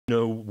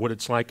know what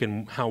it's like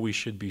and how we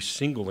should be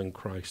single in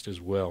Christ as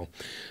well.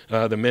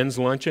 The men's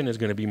luncheon is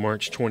going to be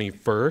March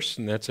 21st,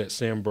 and that's at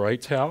Sam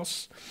Bright's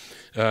house.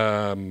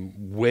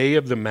 Way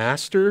of the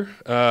Master.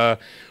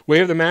 Way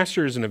of the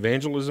Master is an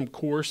evangelism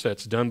course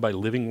that's done by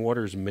Living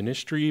Waters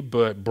Ministry,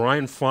 but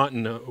Brian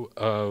Fonten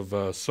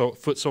of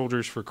Foot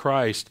Soldiers for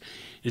Christ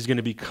is going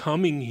to be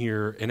coming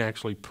here and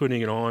actually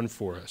putting it on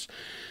for us.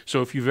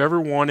 So if you've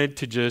ever wanted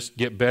to just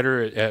get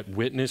better at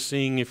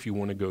witnessing, if you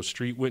want to go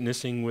street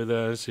witnessing with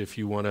us, if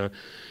you want to,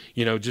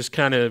 just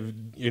kind of,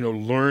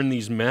 learn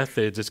these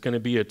methods, it's going to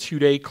be a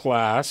 2-day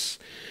class,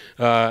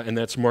 and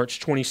that's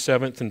March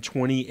 27th and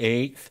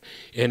 28th,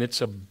 and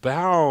it's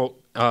about,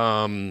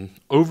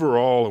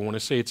 overall, I want to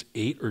say it's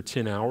 8 or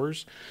 10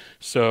 hours.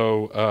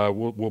 So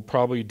we'll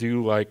probably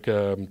do like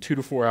 2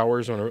 to 4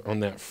 hours on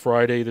that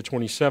Friday, the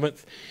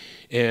 27th,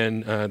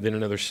 and then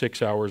another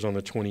 6 hours on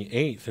the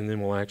 28th, and then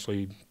we'll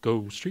actually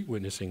go street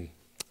witnessing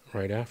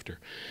right after.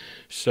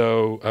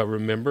 So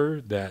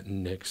remember that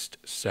next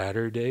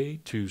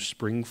Saturday to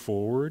spring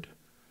forward,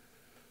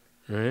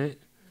 right?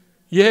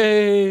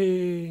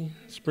 Yay!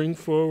 Spring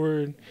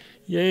forward.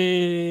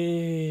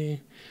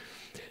 Yay!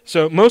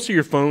 So most of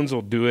your phones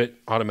will do it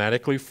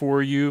automatically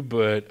for you,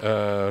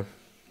 but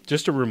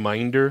just a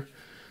reminder,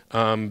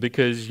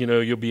 because,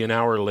 you'll be an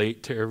hour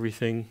late to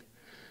everything.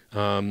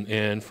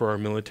 And for our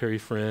military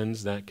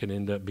friends, that can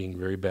end up being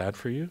very bad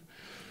for you,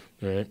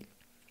 right?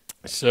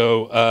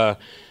 So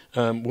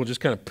we'll just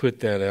kind of put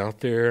that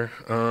out there,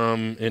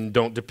 and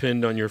don't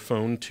depend on your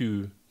phone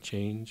to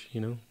change,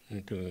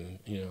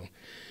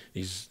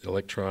 these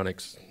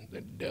electronics,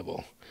 the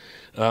devil.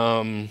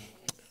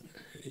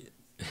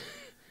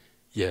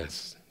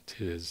 Yes,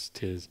 tis.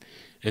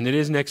 And it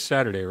is next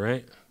Saturday,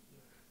 right?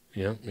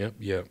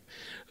 Yep.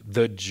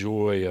 The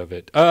joy of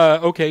it.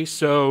 Okay,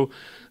 so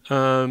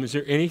is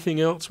there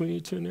anything else we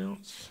need to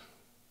announce?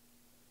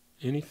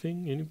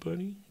 Anything?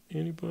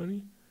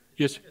 Anybody?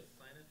 Yes.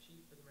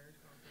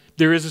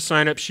 There is a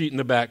sign-up sheet in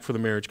the back for the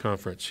marriage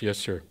conference. Yes,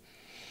 sir.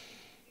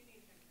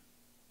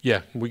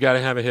 Yeah, we got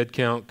to have a head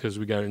count because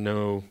we got to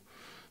know,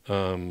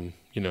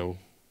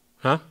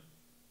 Huh?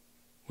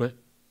 What?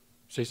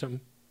 Say something?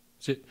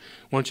 Why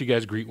don't you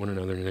guys greet one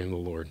another in the name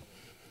of the Lord?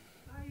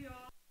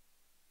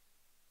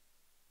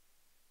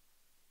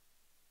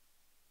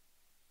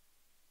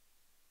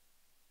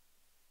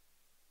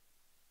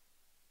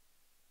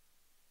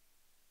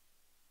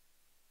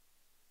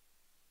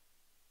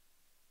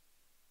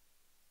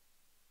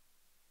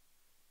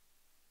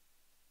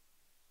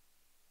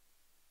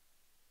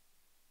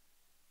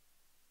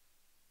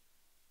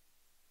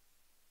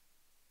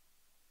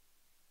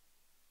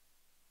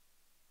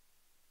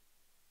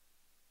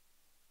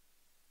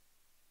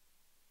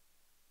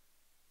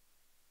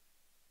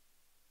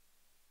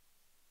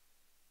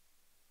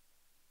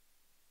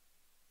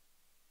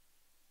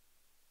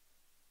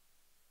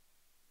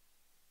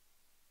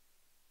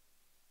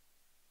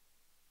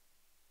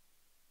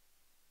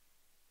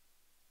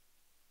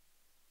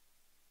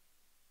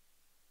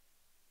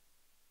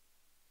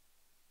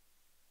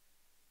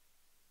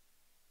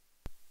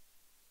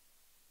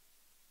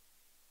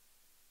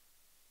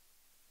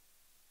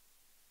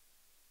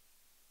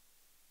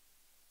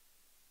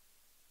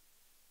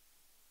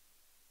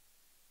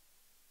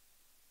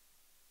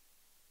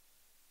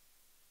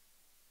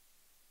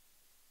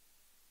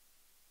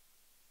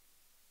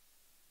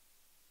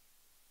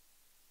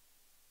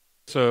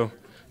 So,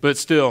 but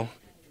still,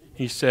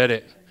 he said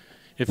it.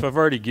 If I've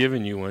already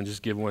given you one,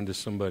 just give one to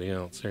somebody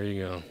else. There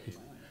you go.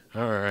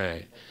 All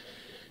right.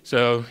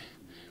 So,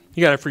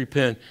 you got a free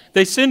pen.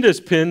 They send us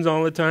pens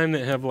all the time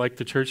that have like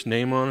the church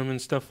name on them and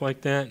stuff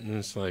like that. And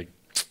it's like,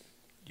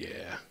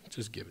 yeah,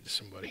 just give it to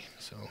somebody.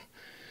 So,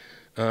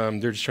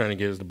 they're just trying to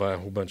get us to buy a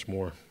whole bunch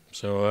more.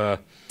 So,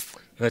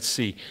 let's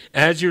see.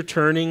 As you're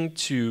turning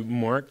to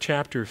Mark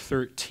chapter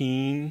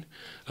 13,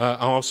 I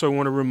also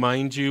want to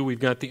remind you, we've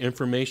got the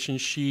information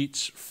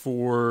sheets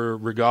for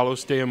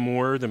Regalos de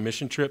Amor, the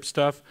mission trip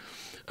stuff.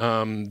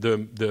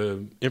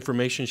 The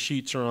information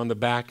sheets are on the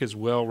back as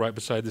well, right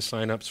beside the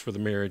sign-ups for the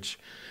marriage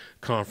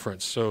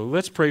conference. So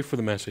let's pray for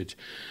the message.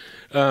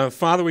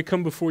 Father, we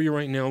come before you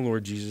right now,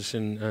 Lord Jesus,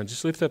 and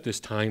just lift up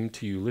this time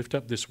to you, lift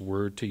up this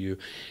word to you.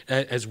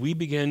 As we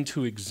begin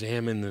to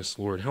examine this,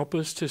 Lord, help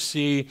us to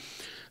see,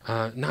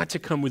 not to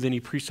come with any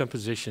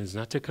presuppositions,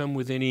 not to come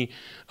with any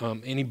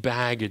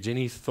baggage,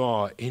 any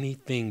thought,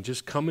 anything.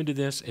 Just come into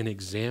this and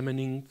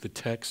examining the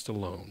text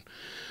alone.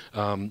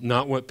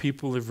 Not what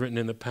people have written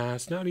in the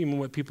past, not even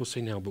what people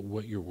say now, but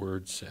what your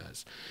word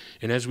says.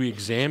 And as we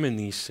examine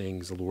these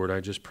things, Lord, I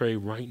just pray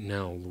right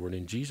now, Lord,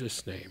 in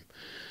Jesus' name,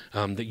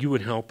 that you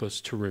would help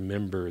us to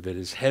remember that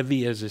as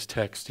heavy as this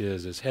text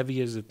is, as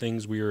heavy as the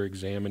things we are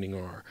examining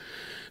are,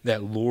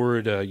 that,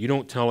 Lord, you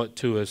don't tell it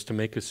to us to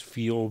make us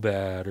feel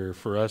bad or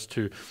for us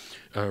to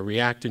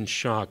react in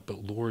shock,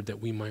 but, Lord,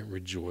 that we might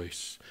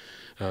rejoice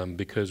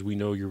because we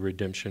know your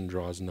redemption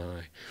draws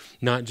nigh.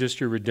 Not just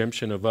your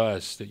redemption of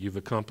us that you've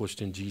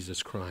accomplished in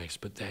Jesus Christ,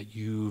 but that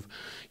you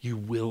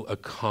will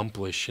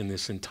accomplish in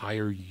this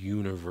entire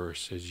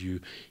universe as you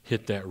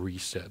hit that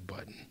reset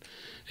button.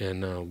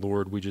 And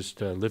Lord, we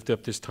just lift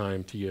up this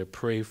time to you.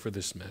 Pray for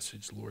this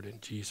message, Lord, in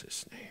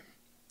Jesus' name.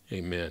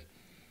 Amen.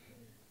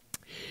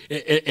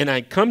 And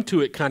I come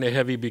to it kind of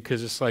heavy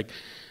because it's like,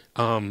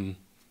 when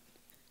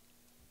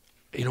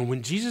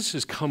Jesus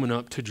is coming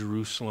up to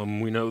Jerusalem,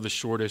 we know the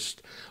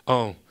shortest,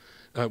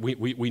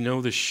 we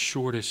know the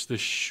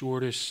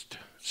shortest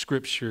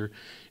scripture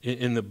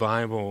in the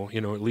Bible,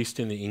 at least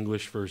in the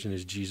English version,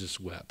 is Jesus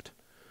wept.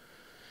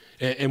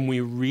 And we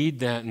read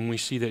that and we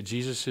see that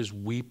Jesus is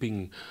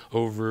weeping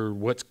over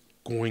what's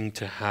going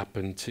to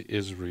happen to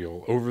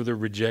Israel, over the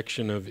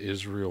rejection of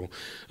Israel,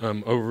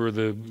 over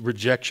the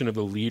rejection of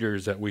the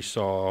leaders that we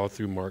saw all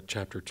through Mark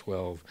chapter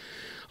 12.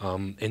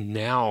 And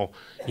now,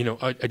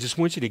 I just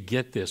want you to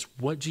get this.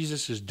 What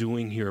Jesus is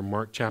doing here in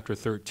Mark chapter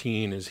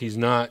 13 is he's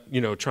not,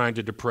 trying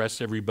to depress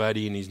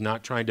everybody, and he's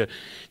not trying to,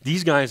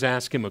 these guys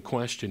ask him a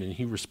question and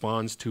he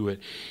responds to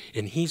it.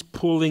 And he's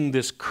pulling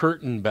this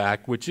curtain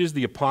back, which is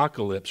the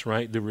apocalypse,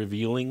 right? The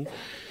revealing.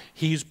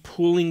 He's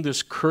pulling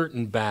this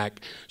curtain back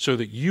so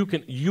that you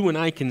and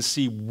I can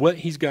see what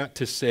he's got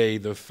to say.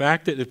 The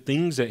fact that the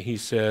things that he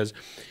says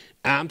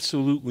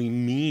absolutely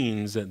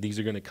means that these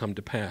are going to come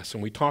to pass.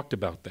 And we talked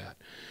about that.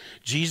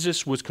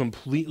 Jesus was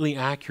completely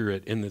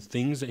accurate in the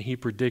things that he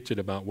predicted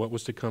about what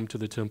was to come to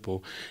the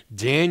temple.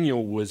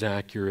 Daniel was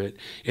accurate.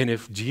 And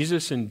if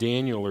Jesus and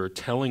Daniel are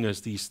telling us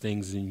these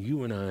things, then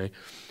you and I,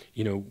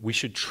 we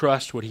should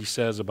trust what he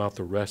says about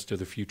the rest of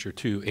the future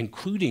too,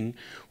 including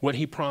what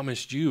he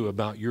promised you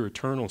about your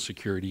eternal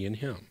security in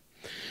him.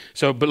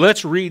 So, but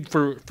let's read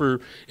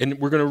and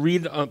we're going to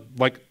read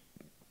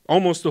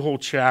almost the whole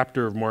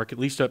chapter of Mark, at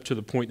least up to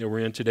the point that we're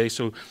in today.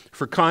 So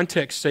for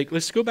context's sake,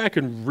 let's go back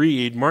and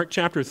read Mark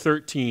chapter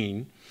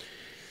 13,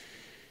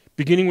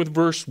 beginning with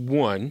verse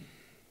 1.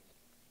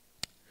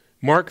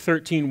 Mark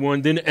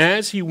 13:1. Then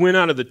as he went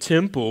out of the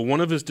temple, one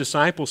of his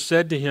disciples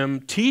said to him,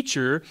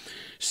 "Teacher,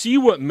 see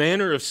what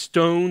manner of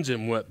stones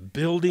and what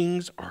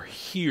buildings are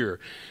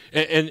here."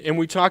 And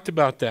we talked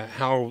about that,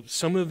 how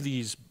some of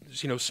these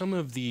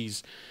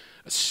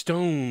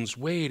stones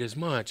weighed as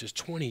much as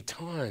 20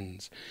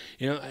 tons.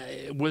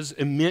 It was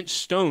immense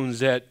stones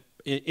that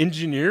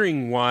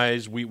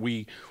engineering-wise,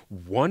 we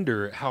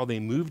wonder how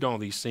they moved all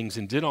these things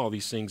and did all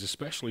these things,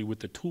 especially with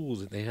the tools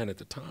that they had at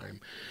the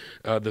time.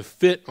 The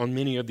fit on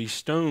many of these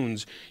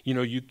stones,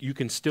 you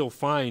can still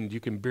find, you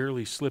can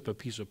barely slip a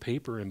piece of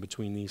paper in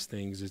between these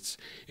things.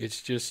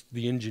 It's just,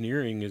 the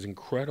engineering is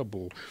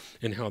incredible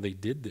in how they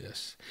did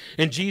this.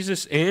 And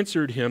Jesus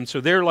answered him, so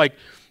they're like,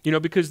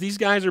 because these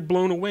guys are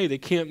blown away. They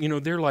can't,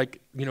 they're like,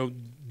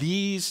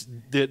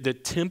 the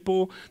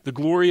temple, the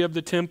glory of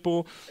the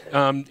temple.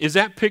 Is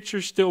that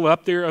picture still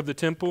up there of the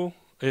temple?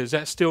 Is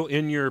that still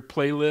in your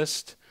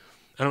playlist?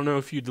 I don't know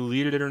if you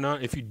deleted it or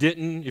not. If you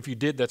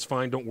did, that's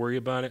fine. Don't worry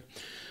about it.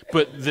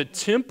 But the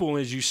temple,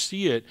 as you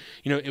see it,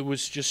 it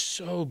was just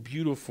so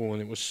beautiful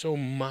and it was so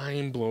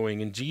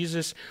mind-blowing. And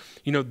Jesus,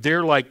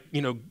 they're like,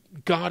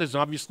 God is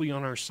obviously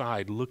on our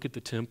side. Look at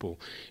the temple.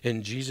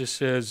 And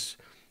Jesus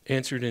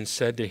answered and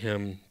said to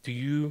him, "Do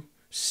you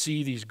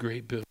see these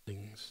great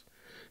buildings?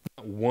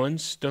 Not one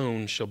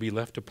stone shall be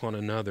left upon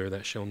another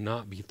that shall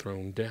not be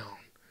thrown down."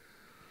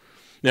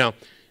 Now,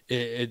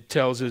 it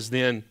tells us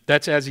then,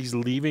 that's as he's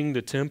leaving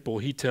the temple,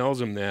 he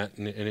tells him that,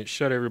 and it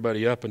shut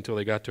everybody up until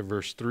they got to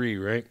verse 3,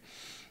 right?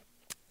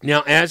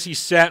 Now, as he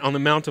sat on the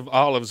Mount of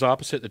Olives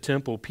opposite the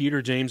temple,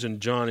 Peter, James,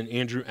 and John and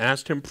Andrew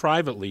asked him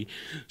privately.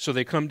 So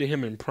they come to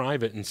him in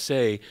private and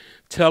say,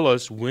 "Tell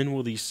us, when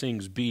will these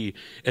things be?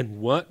 And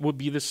what will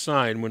be the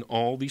sign when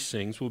all these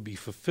things will be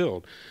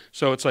fulfilled?"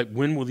 So it's like,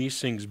 when will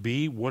these things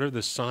be? What are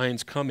the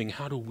signs coming?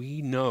 How do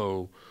we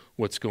know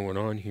what's going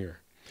on here?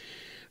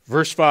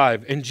 Verse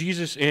 5, and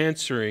Jesus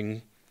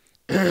answering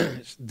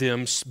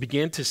them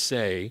began to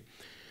say,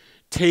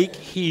 "Take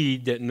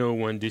heed that no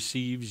one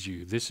deceives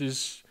you." This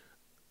is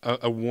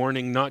a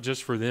warning not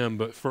just for them,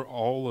 but for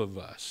all of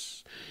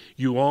us.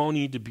 You all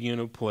need to be in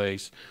a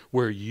place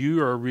where you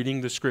are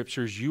reading the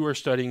scriptures, you are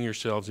studying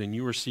yourselves, and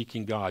you are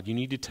seeking God. You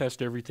need to test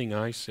everything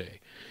I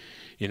say.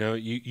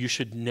 You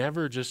should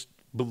never just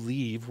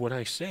believe what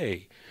I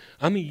say.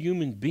 I'm a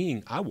human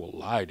being. I will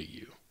lie to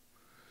you.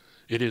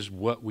 It is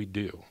what we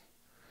do.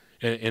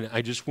 And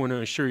I just want to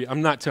assure you,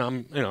 I'm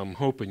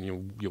hoping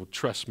you'll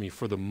trust me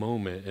for the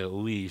moment at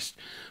least.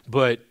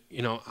 But,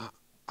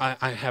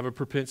 I have a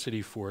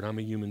propensity for it. I'm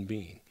a human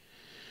being,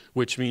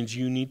 which means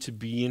you need to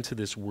be into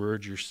this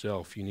word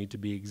yourself. You need to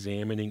be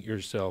examining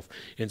yourself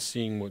and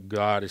seeing what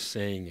God is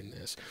saying in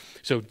this.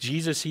 So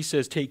Jesus, he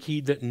says, take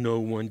heed that no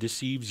one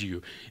deceives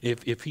you.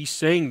 If he's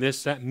saying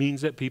this, that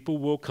means that people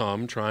will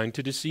come trying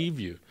to deceive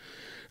you.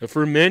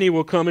 For many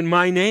will come in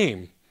my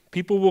name.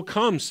 People will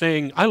come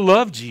saying, "I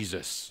love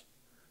Jesus.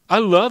 I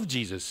love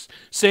Jesus,"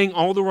 saying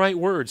all the right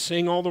words,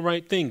 saying all the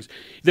right things.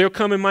 They'll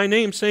come in my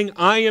name saying,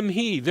 "I am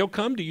he." They'll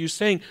come to you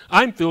saying,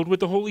 "I'm filled with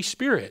the Holy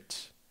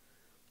Spirit."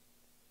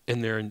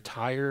 And their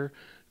entire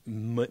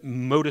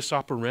modus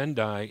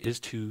operandi is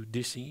to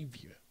deceive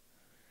you.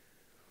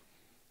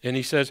 And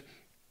he says,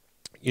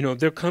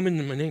 They'll come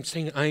in my name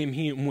saying, I am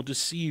he, and will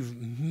deceive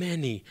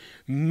many.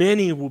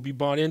 Many will be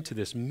bought into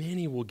this.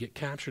 Many will get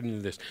captured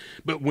into this.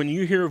 But when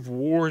you hear of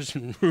wars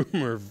and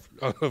rumor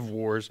of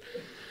wars,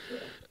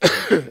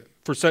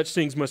 for such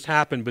things must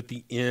happen, but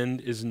the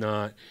end is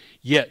not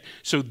yet.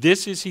 So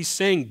he's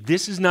saying,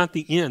 this is not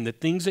the end. The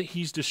things that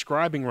he's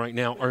describing right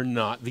now are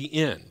not the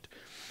end.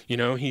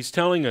 He's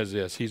telling us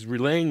this. He's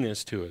relaying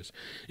this to us.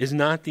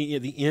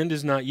 The end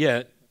is not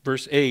yet.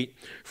 Verse 8,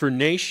 for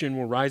nation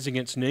will rise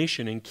against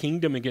nation and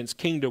kingdom against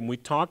kingdom. We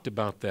talked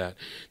about that.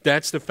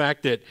 That's the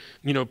fact that,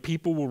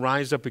 people will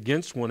rise up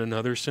against one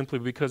another simply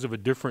because of a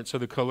difference of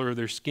the color of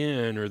their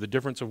skin or the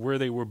difference of where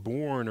they were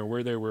born or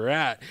where they were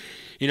at.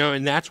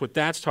 And that's what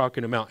that's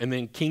talking about. And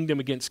then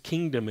kingdom against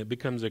kingdom, it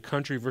becomes a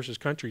country versus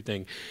country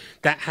thing.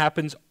 That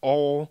happens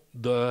all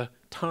the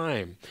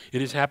time.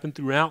 It has happened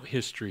throughout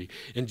history.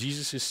 And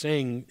Jesus is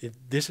saying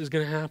this is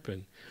going to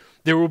happen.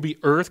 There will be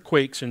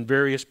earthquakes in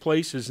various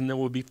places, and there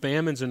will be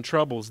famines and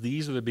troubles.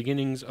 These are the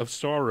beginnings of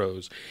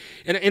sorrows.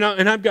 And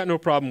I've got no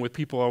problem with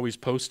people always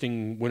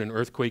posting when an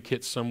earthquake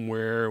hits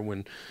somewhere,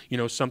 when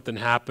something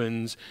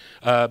happens,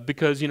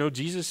 because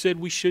Jesus said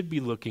we should be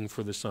looking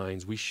for the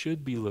signs. We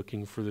should be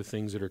looking for the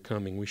things that are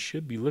coming. We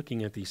should be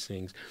looking at these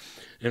things.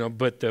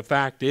 But the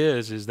fact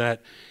is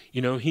that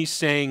he's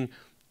saying,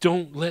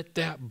 don't let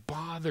that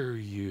bother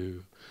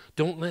you.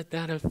 Don't let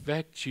that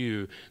affect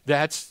you.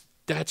 That's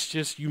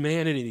just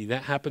humanity.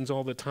 That happens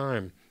all the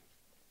time.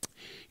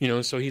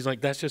 So he's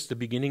like, that's just the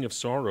beginning of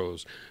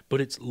sorrows.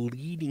 But it's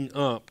leading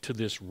up to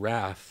this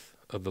wrath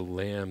of the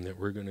Lamb that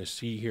we're going to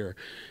see here.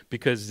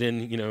 Because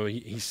then,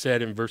 he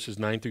said in verses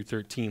 9 through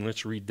 13,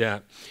 let's read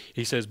that.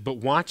 He says, but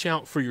watch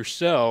out for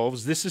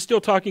yourselves. This is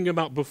still talking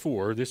about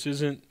before. This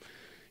isn't,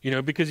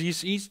 because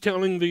he's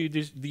telling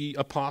the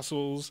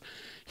apostles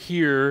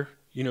here,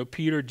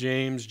 Peter,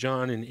 James,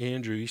 John, and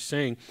Andrew, he's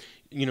saying,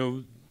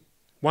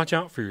 watch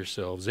out for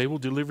yourselves. They will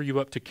deliver you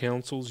up to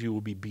councils. You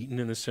will be beaten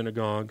in the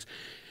synagogues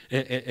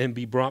and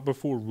be brought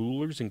before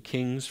rulers and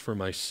kings for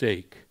my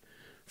sake,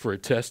 for a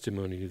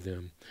testimony to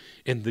them.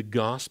 And the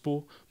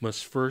gospel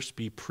must first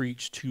be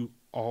preached to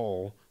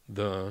all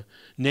the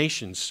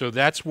nations. So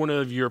that's one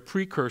of your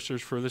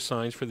precursors for the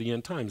signs for the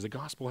end times. The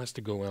gospel has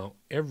to go out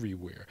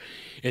everywhere.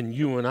 And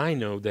you and I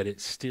know that it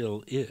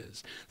still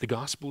is. The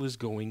gospel is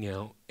going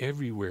out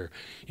everywhere.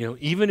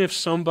 Even if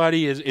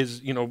somebody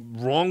is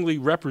wrongly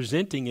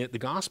representing it, the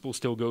gospel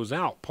still goes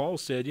out. Paul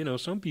said,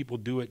 some people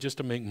do it just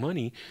to make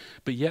money,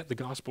 but yet the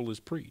gospel is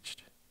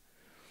preached.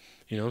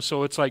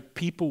 So it's like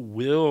people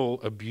will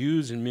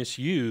abuse and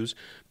misuse,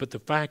 but the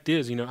fact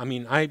is,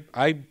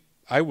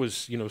 I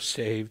was,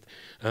 saved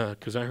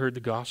because I heard the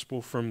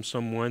gospel from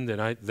someone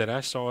that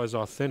I saw as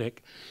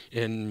authentic,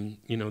 and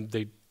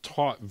they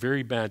taught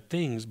very bad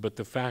things. But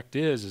the fact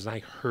is I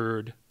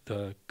heard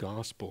the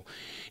gospel,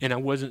 and I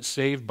wasn't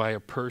saved by a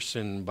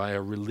person, by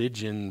a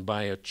religion,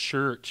 by a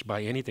church,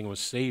 by anything. I was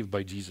saved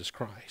by Jesus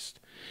Christ,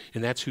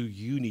 and that's who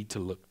you need to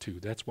look to.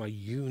 That's why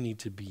you need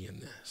to be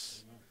in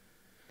this.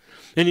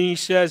 And he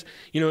says,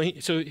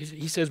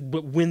 he says,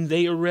 but when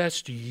they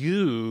arrest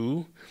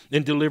you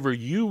and deliver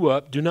you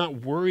up, do not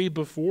worry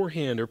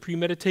beforehand or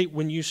premeditate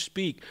when you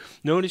speak.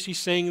 Notice he's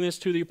saying this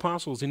to the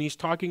apostles, and he's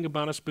talking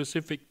about a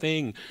specific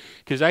thing.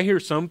 Because I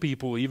hear some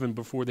people, even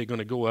before they're going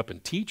to go up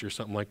and teach or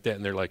something like that,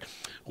 and they're like,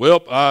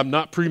 well, I'm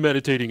not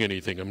premeditating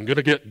anything. I'm going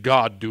to get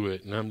God do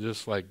it. And I'm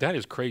just like, that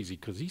is crazy,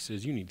 because he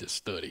says you need to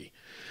study,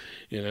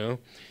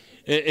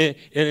 And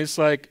it's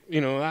like,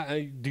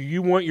 do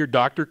you want your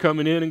doctor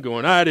coming in and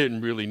going, I didn't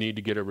really need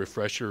to get a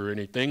refresher or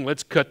anything.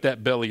 Let's cut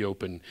that belly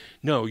open.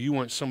 No, you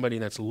want somebody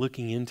that's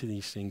looking into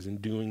these things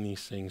and doing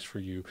these things for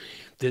you.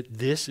 That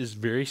this is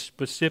very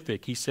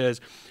specific. He says,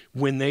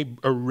 when they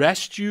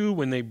arrest you,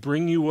 when they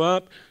bring you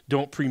up,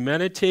 don't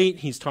premeditate.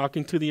 He's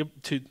talking to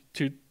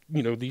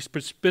these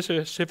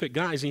specific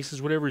guys. And he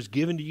says, whatever is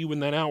given to you in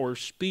that hour,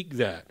 speak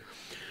that.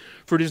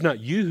 For it is not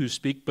you who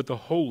speak, but the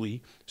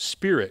Holy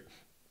Spirit.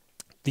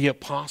 The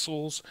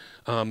apostles,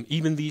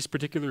 even these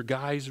particular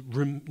guys,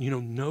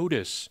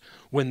 notice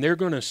when they're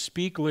going to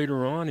speak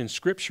later on in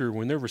Scripture,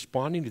 when they're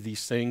responding to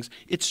these things,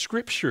 it's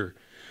Scripture.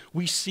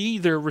 We see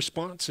their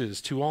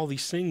responses to all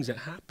these things that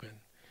happen.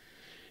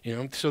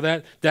 So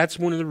that's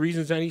one of the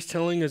reasons that he's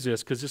telling us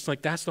this, because it's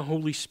like that's the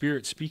Holy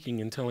Spirit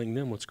speaking and telling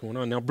them what's going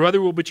on. Now, brother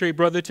will betray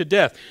brother to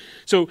death.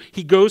 So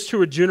he goes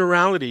to a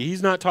generality.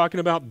 He's not talking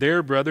about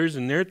their brothers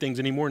and their things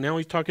anymore. Now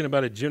he's talking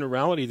about a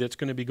generality that's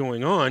going to be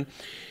going on,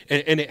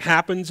 and it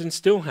happens and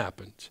still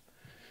happens.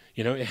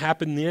 It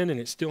happened then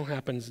and it still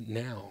happens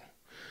now.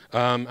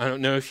 I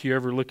don't know if you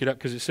ever look it up,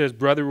 because it says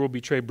brother will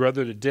betray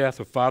brother to death,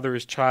 a father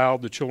his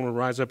child, the children will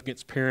rise up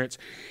against parents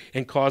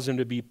and cause them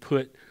to be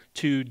put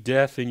to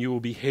death, and you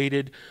will be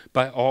hated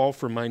by all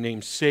for my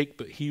name's sake,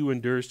 but he who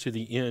endures to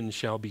the end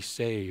shall be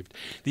saved.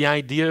 The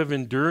idea of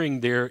enduring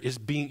there is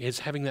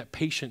having that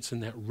patience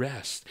and that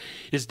rest,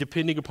 is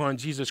depending upon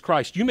Jesus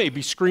Christ. You may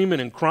be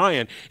screaming and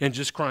crying and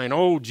just crying,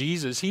 oh,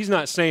 Jesus. He's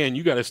not saying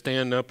you got to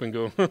stand up and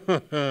go,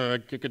 I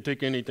could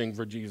take anything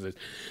for Jesus.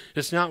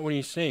 That's not what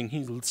he's saying.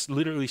 He's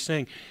literally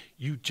saying,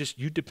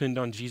 you depend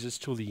on Jesus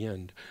till the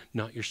end,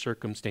 not your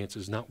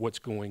circumstances, not what's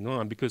going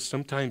on, because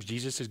sometimes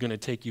Jesus is going to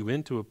take you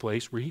into a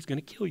place where he's going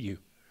to kill you.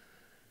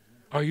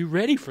 Are you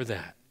ready for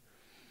that?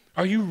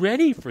 Are you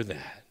ready for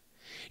that?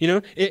 You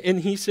know,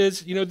 and he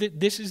says, you know,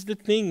 this is the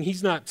thing.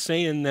 He's not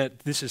saying that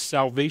this is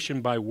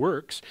salvation by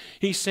works.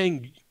 He's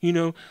saying, you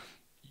know,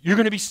 you're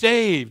going to be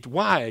saved.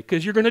 Why?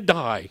 Because you're going to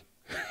die.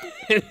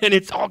 And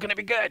it's all going to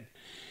be good.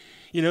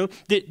 You know,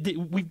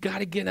 we've got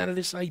to get out of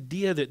this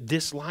idea that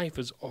this life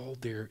is all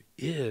there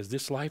is.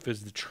 This life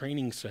is the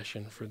training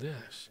session for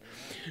this.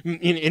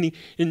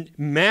 And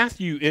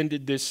Matthew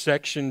ended this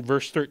section,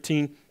 verse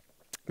 13.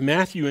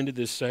 Matthew ended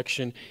this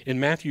section in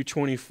Matthew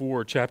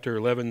 24, chapter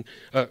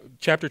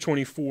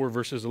 24,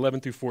 verses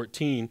 11 through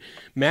 14.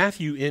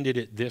 Matthew ended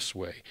it this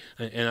way.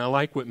 And I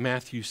like what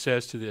Matthew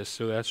says to this,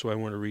 so that's why I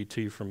want to read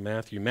to you from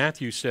Matthew.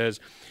 Matthew says,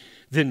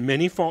 "Then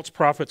many false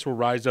prophets will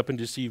rise up and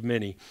deceive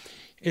many."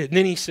 And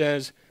then he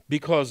says,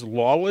 "Because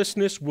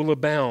lawlessness will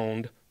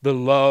abound, the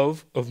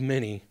love of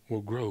many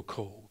will grow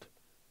cold."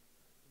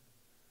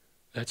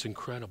 That's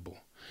incredible.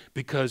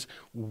 Because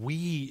we,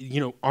 you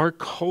know, our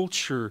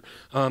culture,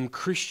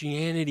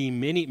 Christianity,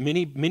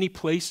 many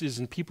places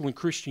and people in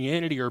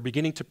Christianity are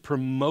beginning to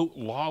promote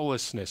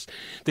lawlessness.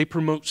 They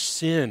promote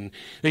sin.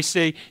 They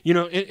say, you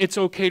know, it's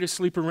okay to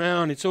sleep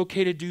around. It's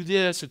okay to do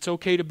this. It's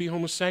okay to be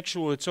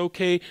homosexual. It's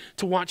okay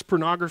to watch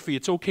pornography.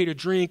 It's okay to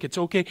drink. It's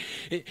okay.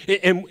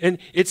 And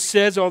it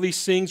says all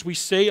these things. We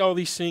say all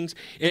these things.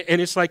 And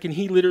it's like, and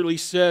he literally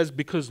says,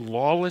 because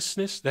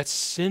lawlessness, that's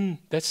sin.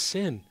 That's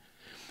sin.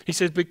 He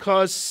says,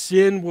 because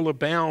sin will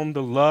abound,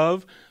 the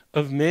love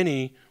of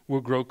many will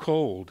grow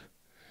cold.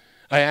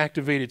 I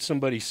activated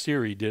somebody's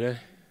Siri, did I?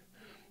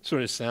 That's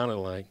what it sounded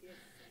like.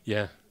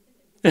 Yeah.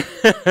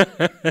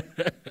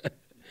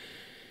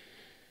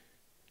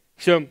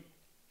 So,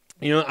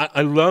 you know,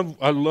 I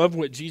love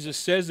what Jesus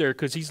says there,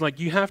 because he's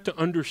like, you have to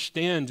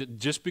understand that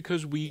just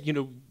because we, you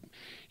know,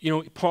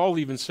 Paul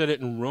even said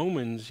it in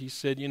Romans. He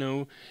said, you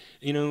know,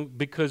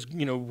 because,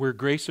 you know, where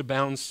grace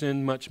abounds,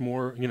 sin much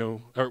more, you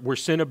know, or where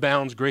sin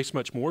abounds, grace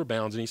much more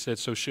abounds. And he said,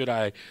 so should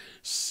I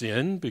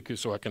sin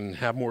so I can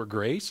have more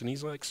grace? And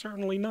he's like,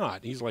 certainly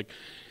not. He's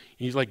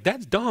like,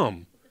 that's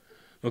dumb.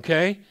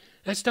 Okay?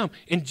 That's dumb.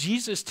 And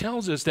Jesus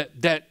tells us that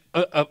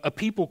a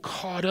people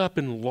caught up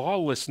in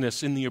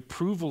lawlessness, in the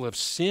approval of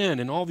sin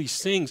and all these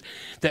things,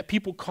 that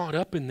people caught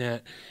up in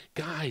that,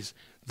 guys,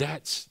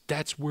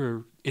 that's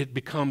where it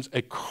becomes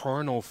a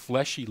carnal,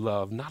 fleshy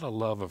love, not a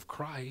love of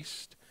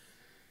Christ.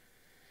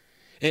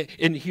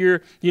 And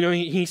here, you know,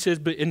 he says,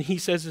 and he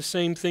says the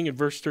same thing in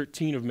verse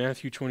 13 of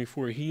Matthew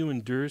 24. He who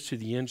endures to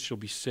the end shall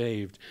be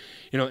saved.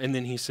 You know, and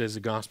then he says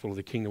the gospel of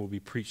the kingdom will be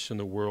preached in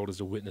the world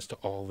as a witness to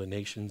all the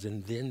nations,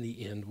 and then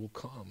the end will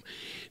come.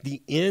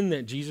 The end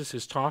that Jesus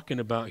is talking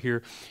about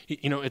here,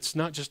 you know, it's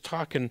not just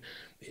talking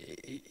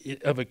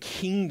of a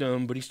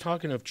kingdom, but he's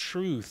talking of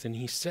truth. And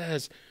he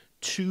says,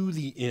 to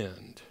the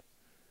end,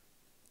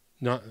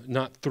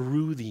 not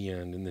through the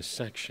end in this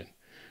section.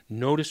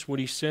 Notice what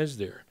he says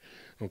there.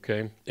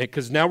 Okay,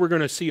 because now we're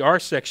going to see our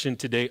section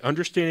today,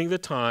 understanding the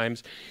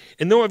times.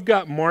 And though I've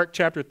got Mark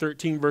chapter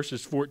 13,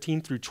 verses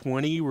 14 through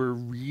 20, we're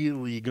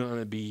really going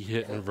to be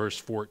hitting verse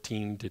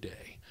 14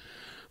 today.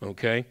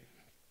 Okay,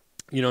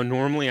 you know,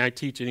 normally I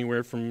teach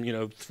anywhere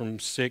from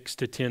 6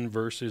 to 10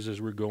 verses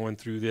as we're going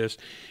through this.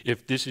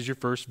 If this is your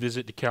first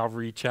visit to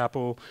Calvary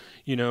Chapel,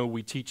 you know,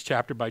 we teach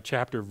chapter by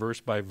chapter,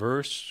 verse by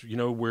verse. You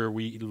know, where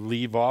we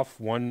leave off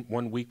one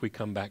week, we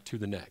come back to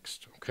the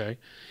next. Okay.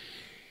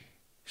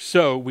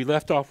 So we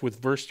left off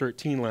with verse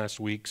 13 last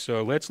week.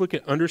 So let's look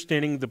at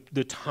understanding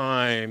the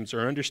times,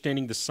 or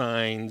understanding the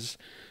signs,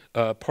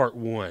 part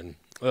 1.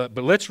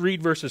 But let's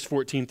read verses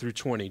 14 through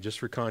 20, just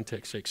for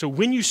context sake. So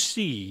when you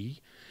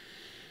see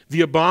the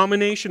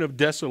abomination of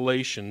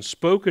desolation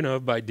spoken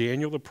of by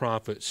Daniel the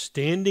prophet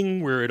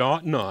standing where it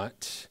ought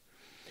not,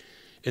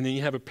 and then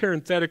you have a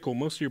parenthetical,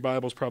 most of your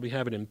Bibles probably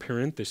have it in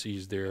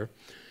parentheses there,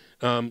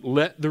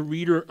 let the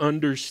reader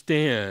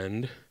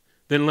understand.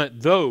 Then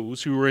let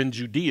those who are in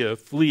Judea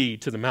flee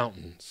to the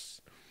mountains.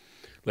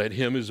 Let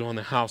him who is on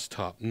the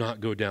housetop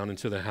not go down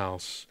into the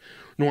house,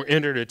 nor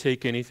enter to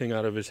take anything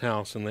out of his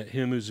house, and let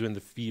him who is in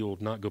the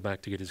field not go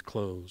back to get his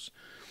clothes.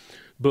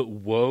 But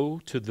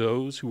woe to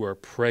those who are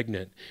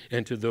pregnant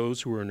and to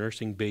those who are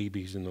nursing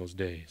babies in those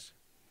days.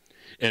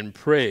 And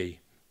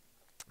pray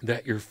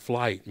that your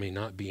flight may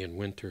not be in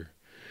winter.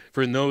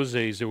 For in those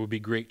days there will be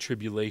great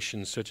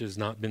tribulation, such as has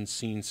not been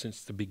seen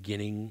since the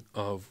beginning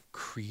of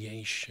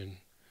creation,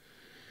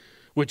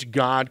 which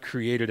God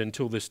created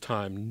until this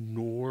time,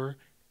 nor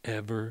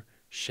ever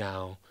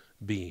shall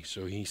be.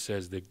 So he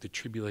says that the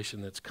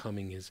tribulation that's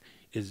coming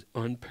is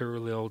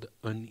unparalleled,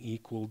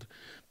 unequaled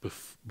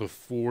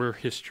before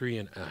history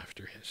and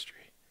after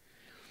history.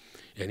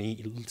 And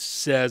he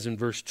says in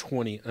verse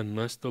 20,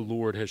 unless the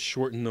Lord has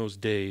shortened those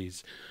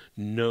days,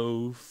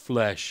 no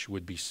flesh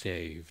would be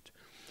saved.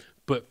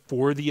 But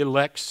for the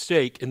elect's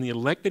sake, and the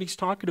elect that he's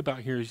talking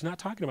about here, he's not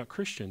talking about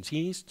Christians.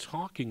 He's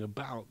talking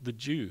about the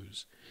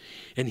Jews.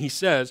 And he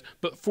says,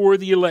 but for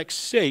the elect's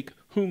sake,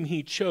 whom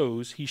he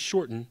chose, he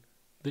shortened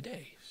the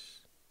days.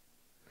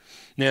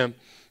 Now,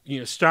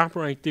 stop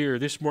right there.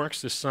 This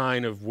marks the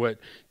sign of what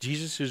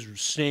Jesus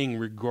is saying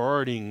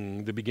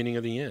regarding the beginning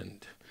of the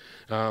end.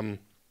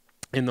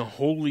 And the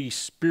Holy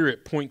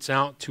Spirit points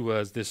out to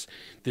us this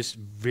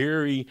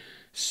very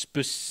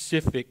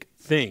specific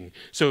thing.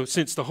 So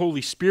since the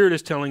Holy Spirit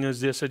is telling us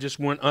this, I just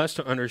want us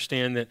to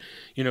understand that,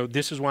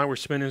 this is why we're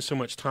spending so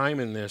much time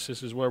in this.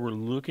 This is why we're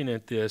looking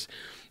at this.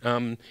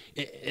 And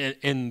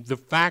the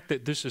fact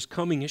that this is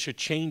coming, it should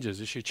change us.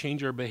 It should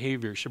change our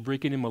behavior. It should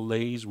break any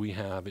malaise we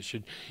have. It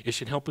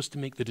should help us to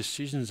make the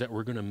decisions that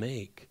we're going to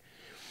make.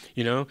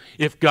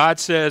 If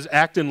God says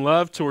act in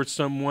love towards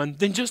someone,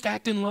 then just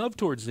act in love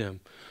towards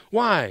them.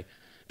 Why?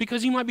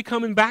 Because he might be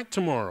coming back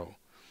tomorrow.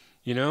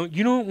 You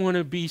don't want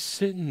to be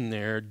sitting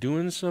there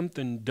doing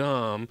something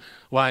dumb,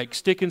 like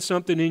sticking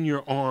something in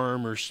your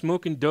arm or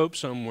smoking dope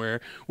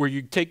somewhere where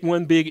you take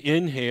one big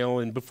inhale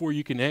and before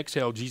you can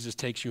exhale, Jesus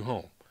takes you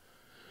home.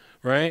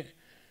 Right?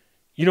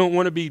 You don't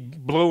want to be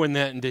blowing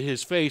that into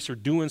his face or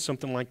doing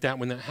something like that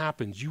when that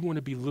happens. You want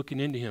to be looking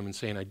into him and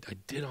saying, I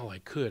did all I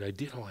could. I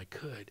did all I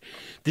could.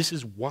 This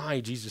is why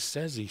Jesus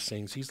says these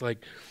things. He's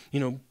like,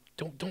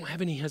 don't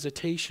have any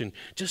hesitation.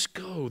 Just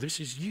go. This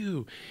is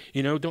you.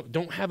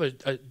 Don't have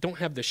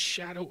the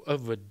shadow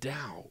of a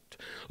doubt.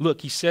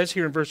 Look, he says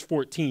here in verse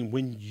 14,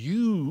 when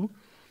you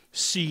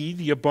see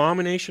the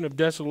abomination of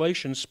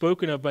desolation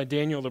spoken of by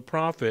Daniel the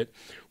prophet,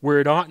 where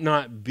it ought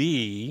not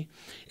be,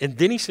 and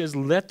then he says,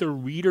 let the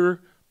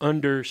reader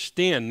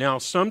understand. Now,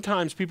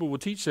 sometimes people will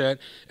teach that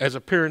as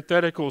a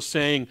parenthetical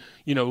saying,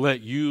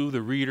 let you,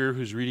 the reader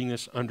who's reading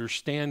this,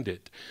 understand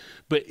it.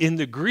 But in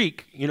the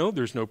Greek,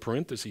 there's no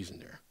parentheses in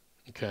there.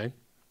 Okay?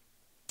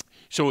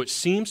 So it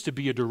seems to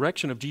be a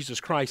direction of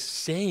Jesus Christ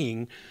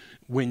saying,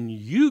 when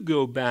you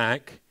go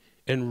back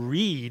and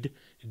read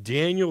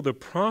Daniel the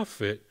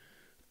prophet,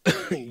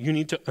 you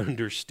need to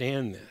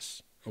understand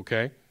this.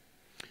 Okay?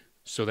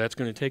 So that's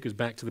going to take us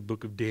back to the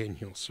book of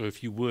Daniel. So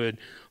if you would,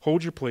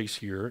 hold your place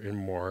here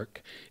in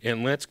Mark,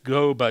 and let's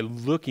go by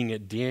looking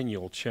at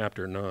Daniel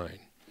chapter 9.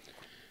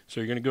 So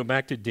you're going to go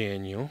back to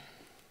Daniel.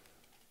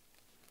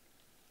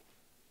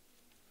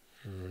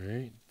 All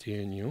right,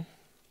 Daniel.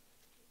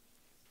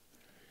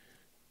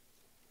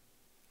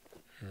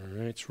 All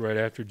right, it's right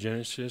after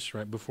Genesis,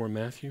 right before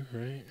Matthew,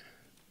 right?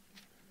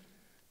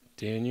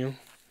 Daniel.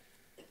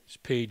 It's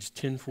page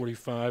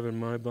 1045 in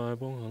my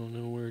Bible. I don't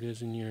know where it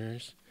is in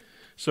yours.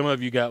 Some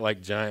of you got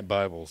like giant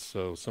Bibles,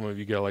 so some of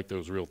you got like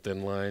those real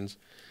thin lines.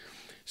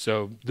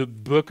 So the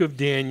book of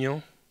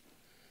Daniel.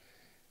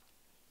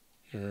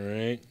 All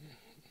right.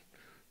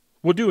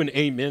 We'll do an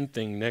amen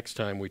thing next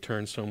time we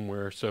turn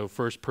somewhere. So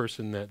first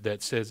person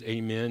that says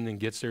amen and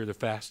gets there the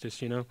fastest,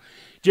 Did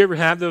you ever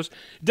have those?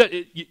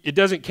 It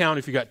doesn't count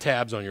if you got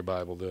tabs on your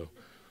Bible, though.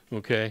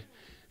 Okay?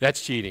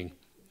 That's cheating,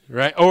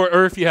 right?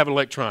 Or if you have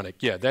electronic.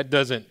 Yeah, that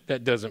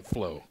doesn't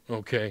flow,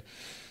 okay?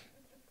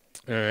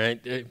 All right.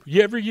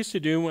 You ever used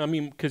to do,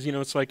 because,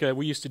 it's like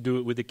we used to do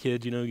it with the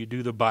kids, you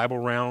do the Bible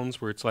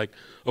rounds where it's like,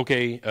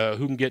 okay,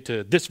 who can get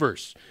to this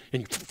verse?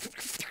 And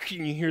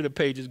you hear the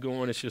pages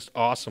going. It's just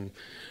awesome.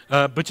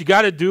 But you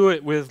got to do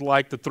it with,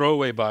 like, the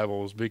throwaway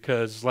Bibles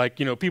because, like,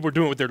 people are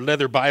doing it with their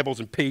leather Bibles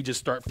and pages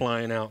start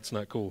flying out. It's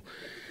not cool.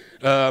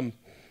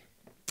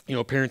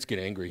 Parents get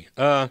angry.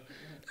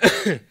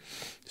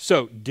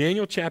 So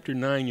Daniel chapter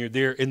 9, you're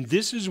there, and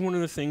this is one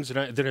of the things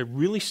that I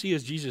really see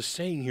as Jesus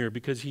saying here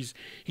because he's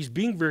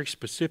being very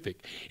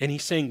specific. And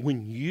he's saying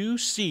when you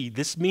see,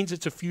 this means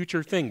it's a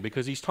future thing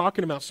because he's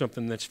talking about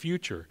something that's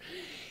future.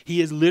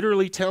 He is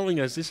literally telling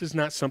us this is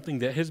not something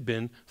that has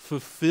been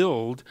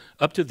fulfilled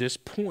up to this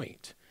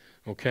point,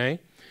 okay?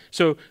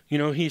 So,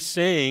 he's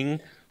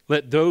saying,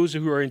 let those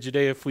who are in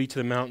Judea flee to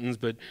the mountains,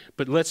 but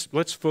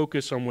let's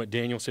focus on what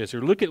Daniel says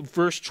here. Look at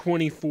verse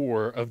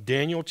 24 of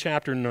Daniel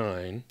chapter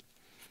 9.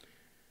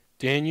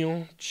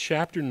 Daniel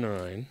chapter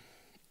 9.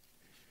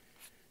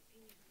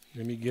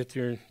 Let me get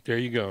there. There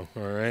you go.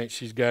 All right.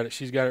 She's got it.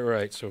 She's got it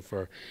right so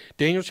far.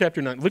 Daniel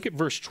chapter 9. Look at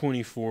verse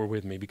 24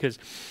 with me because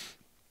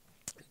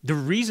the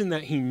reason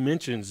that he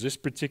mentions this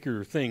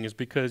particular thing is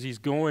because he's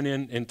going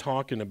in and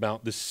talking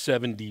about the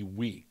 70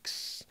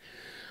 weeks.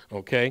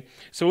 Okay?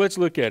 So let's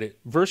look at it.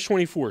 Verse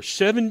 24.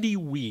 70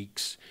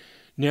 weeks.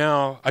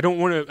 Now, I don't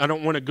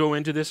want to go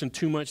into this in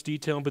too much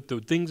detail, but the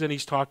things that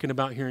he's talking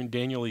about here in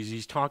Daniel is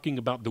he's talking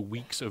about the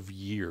weeks of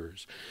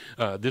years.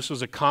 This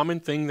was a common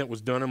thing that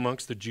was done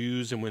amongst the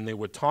Jews, and when they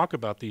would talk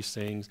about these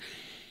things,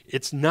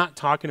 it's not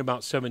talking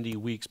about 70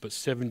 weeks, but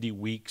 70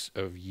 weeks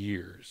of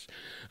years.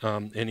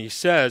 And he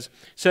says,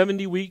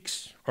 70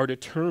 weeks are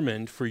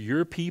determined for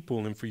your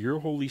people and for your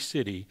holy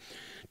city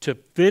to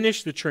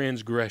finish the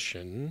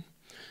transgression.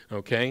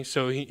 Okay,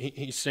 so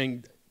he's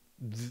saying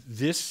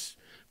this...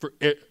 For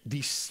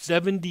these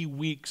 70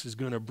 weeks is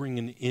going to bring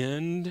an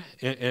end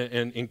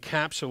and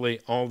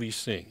encapsulate all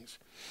these things.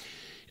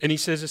 And he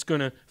says it's going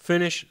to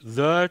finish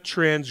the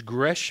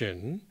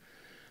transgression.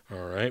 All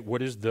right,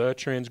 what is the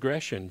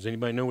transgression? Does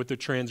anybody know what the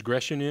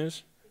transgression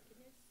is?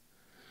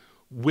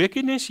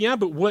 Wickedness, yeah,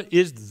 but what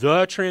is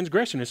the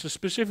transgression? It's a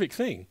specific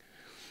thing.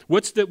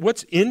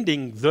 What's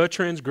ending the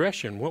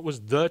transgression? What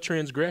was the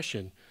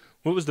transgression?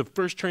 What was the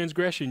first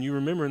transgression you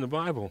remember in the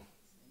Bible?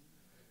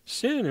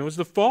 Sin. It was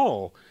the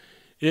fall.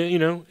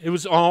 It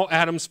was all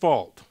Adam's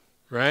fault,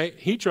 right?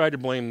 He tried to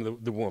blame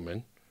the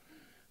woman,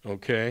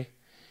 okay?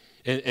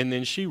 And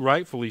then she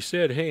rightfully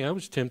said, hey, I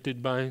was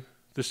tempted by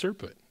the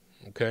serpent,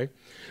 okay?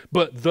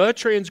 But the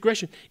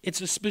transgression, it's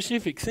a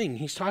specific thing.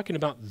 He's talking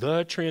about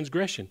the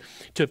transgression.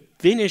 To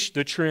finish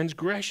the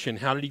transgression,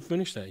 how did he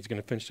finish that? He's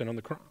going to finish that on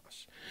the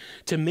cross.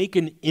 To make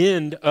an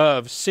end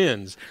of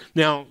sins.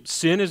 Now,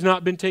 sin has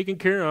not been taken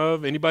care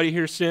of. Anybody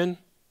here sin?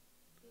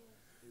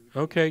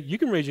 Okay, you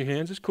can raise your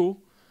hands. It's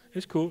cool.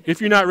 It's cool. If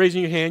you're not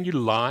raising your hand, you're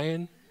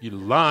lying. You're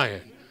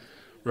lying,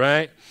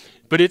 right?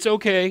 But it's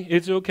okay.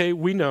 It's okay.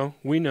 We know.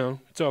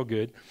 It's all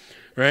good,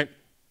 right?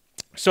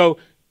 So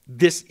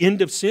this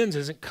end of sins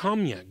hasn't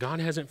come yet. God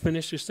hasn't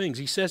finished his things.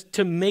 He says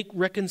to make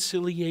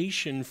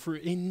reconciliation for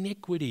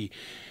iniquity.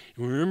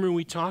 Remember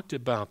we talked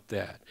about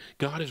that.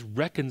 God has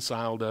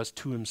reconciled us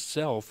to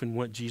himself in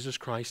what Jesus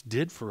Christ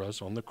did for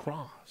us on the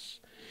cross.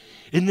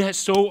 Isn't that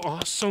so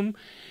awesome?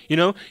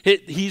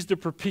 He's the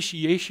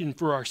propitiation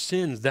for our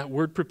sins. That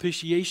word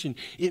propitiation,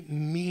 it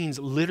means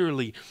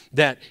literally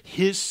that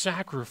his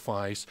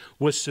sacrifice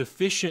was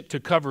sufficient to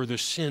cover the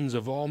sins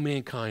of all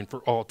mankind for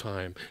all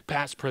time,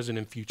 past, present,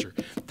 and future.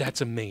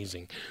 That's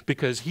amazing.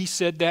 Because he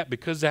said that,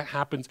 because that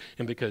happens,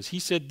 and because he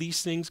said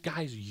these things,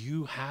 guys,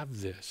 you have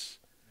this.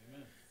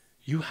 Amen.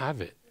 You have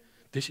it.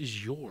 This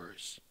is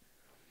yours.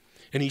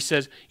 And he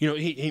says,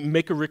 he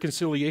make a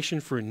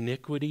reconciliation for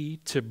iniquity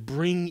to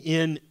bring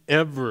in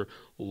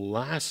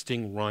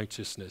everlasting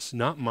righteousness.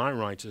 Not my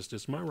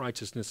righteousness. My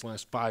righteousness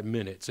lasts 5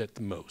 minutes at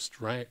the most,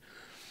 right?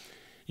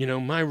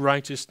 My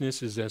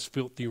righteousness is as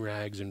filthy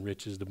rags and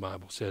riches, the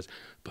Bible says.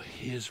 But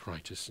his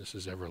righteousness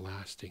is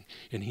everlasting.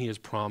 And he has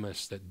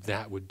promised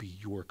that would be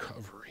your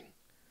covering.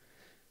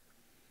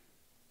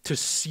 To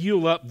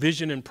seal up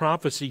vision and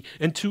prophecy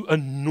and to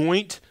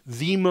anoint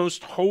the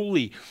most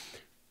holy.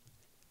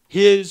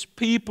 His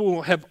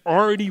people have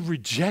already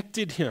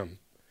rejected him.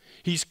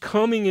 He's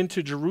coming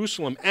into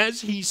Jerusalem.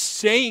 As he's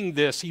saying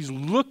this, he's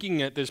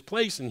looking at this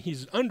place and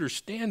he's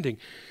understanding,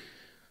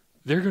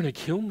 they're going to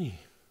kill me.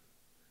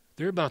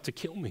 They're about to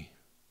kill me.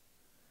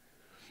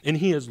 And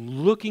he is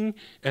looking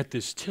at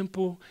this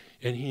temple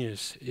and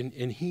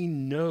he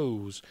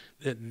knows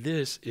that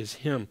this is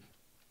him.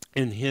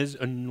 And his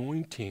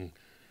anointing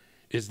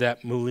is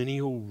that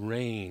millennial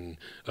reign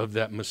of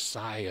that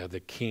Messiah, the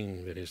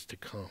King that is to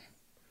come.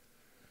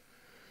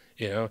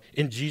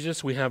 In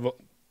Jesus we have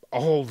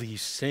all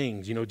these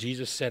things.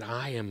 Jesus said,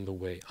 I am the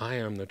way, I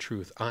am the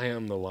truth, I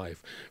am the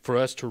life. For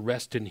us to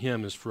rest in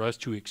him is for us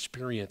to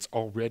experience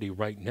already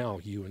right now,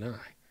 you and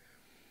I.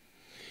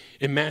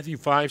 In Matthew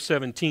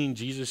 5:17,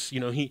 Jesus,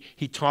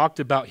 he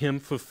talked about him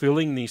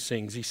fulfilling these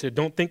things. He said,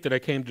 don't think that I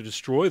came to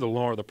destroy the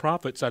law or the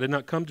prophets. I did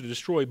not come to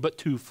destroy, but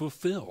to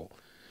fulfill.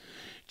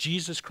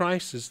 Jesus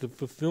Christ is the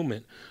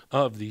fulfillment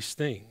of these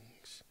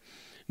things.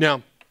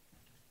 Now,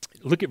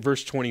 look at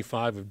verse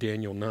 25 of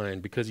Daniel 9,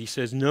 because he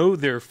says, know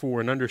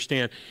therefore and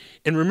understand.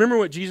 And remember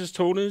what Jesus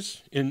told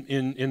us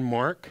in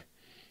Mark?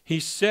 He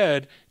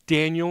said,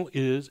 Daniel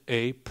is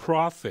a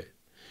prophet.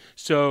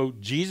 So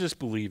Jesus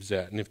believes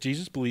that. And if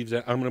Jesus believes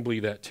that, I'm going to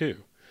believe that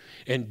too.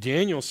 And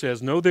Daniel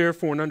says, know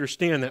therefore and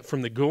understand that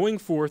from the going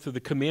forth of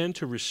the command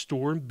to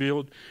restore and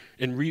build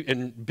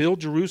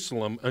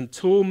Jerusalem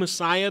until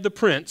Messiah the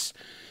Prince.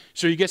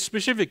 So you get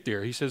specific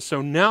there. He says,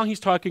 so now he's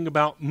talking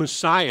about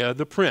Messiah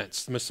the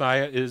Prince.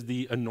 Messiah is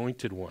the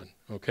anointed one,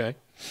 okay?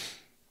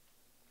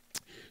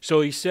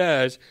 So he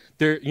says,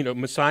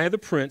 Messiah the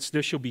Prince,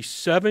 there shall be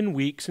 7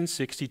 weeks and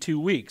 62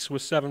 weeks.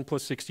 What's 7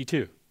 plus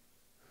 62?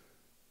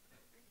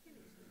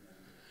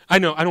 I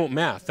know, I don't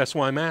math. That's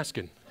why I'm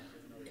asking.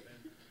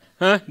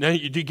 Huh? Now, do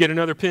you get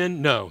another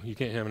pen? No, you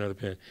can't have another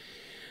pen.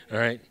 All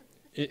right?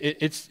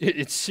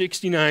 It's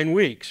 69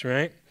 weeks,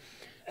 right?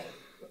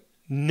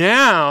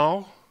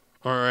 Now,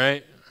 all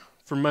right,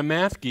 for my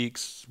math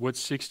geeks, what's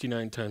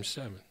 69 times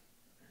 7?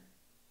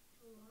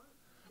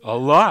 A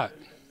lot.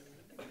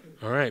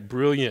 All right,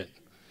 brilliant.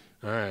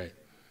 All right.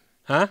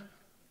 Huh?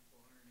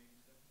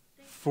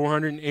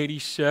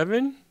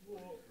 487?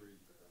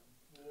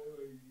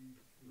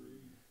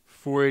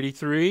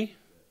 483?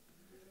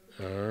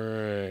 All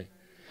right.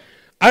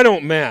 I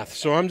don't math,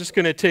 so I'm just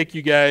going to take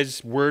you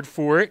guys' word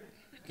for it.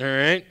 All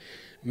right?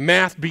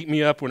 Math beat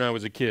me up when I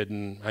was a kid,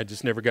 and I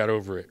just never got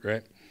over it,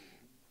 right?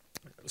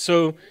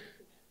 So,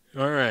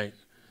 all right.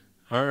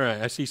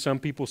 I see some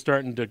people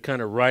starting to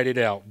kind of write it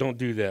out. Don't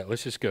do that.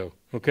 Let's just go,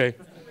 okay?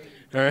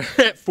 All right,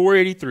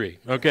 483,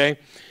 okay?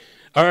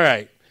 All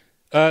right.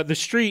 The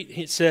street,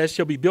 it says,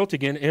 shall be built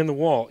again, and the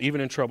wall, even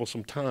in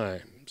troublesome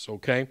times,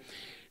 okay?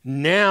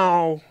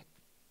 Now,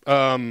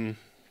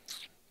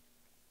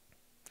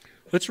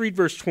 let's read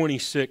verse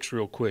 26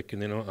 real quick,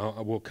 and then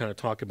we'll kind of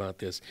talk about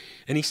this.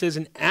 And he says,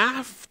 and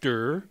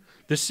after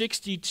The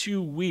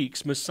 62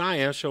 weeks,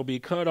 Messiah shall be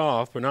cut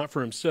off, but not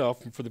for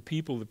himself, and for the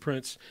people of the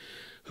prince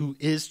who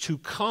is to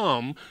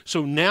come.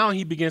 So now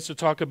he begins to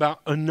talk about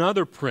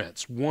another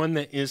prince, one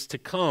that is to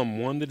come,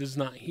 one that is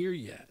not here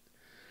yet.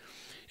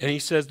 And he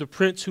says the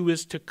prince who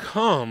is to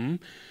come.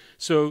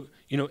 So,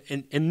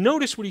 and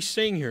notice what he's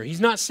saying here. He's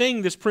not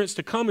saying this prince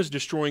to come is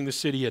destroying the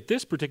city at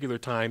this particular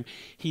time.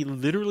 He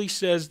literally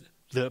says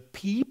the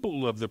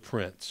people of the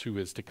prince who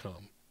is to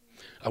come.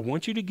 I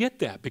want you to get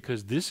that,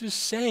 because this is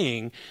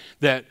saying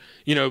that,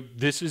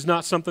 this is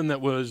not something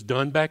that was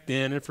done back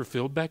then and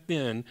fulfilled back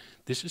then.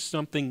 This is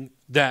something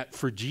that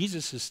for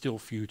Jesus is still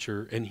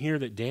future. And here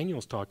that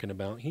Daniel's talking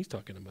about, he's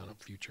talking about a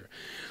future.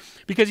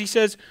 Because he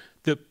says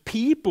the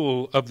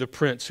people of the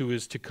prince who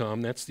is to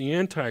come, that's the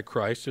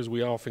Antichrist as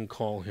we often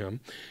call him,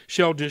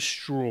 shall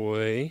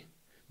destroy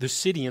the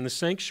city and the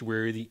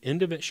sanctuary. The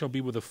end of it shall be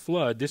with a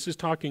flood. This is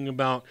talking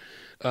about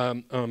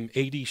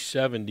AD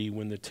 70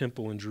 when the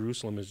temple in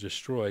Jerusalem is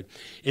destroyed.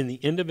 And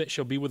the end of it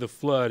shall be with a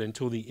flood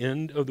until the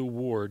end of the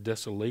war.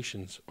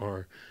 Desolations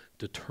are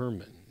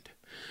determined.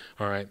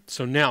 All right.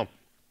 So now,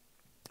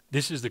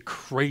 this is the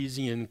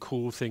crazy and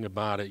cool thing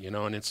about it,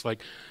 and it's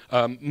like,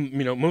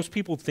 most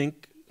people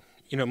think,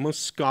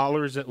 most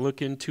scholars that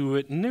look into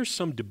it, and there's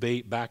some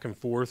debate back and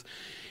forth,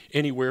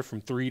 anywhere from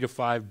 3 to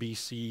 5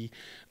 BC,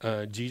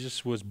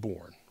 Jesus was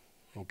born,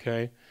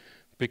 okay?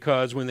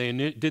 Because when they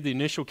did the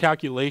initial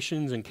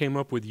calculations and came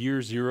up with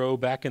year 0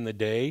 back in the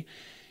day,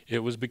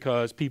 it was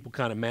because people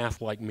kind of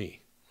math like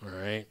me, all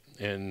right,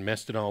 and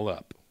messed it all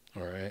up,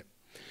 all right?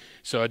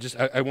 So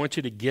I want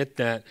you to get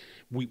that.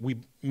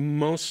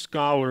 Most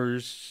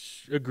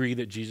scholars agree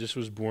that Jesus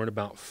was born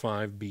about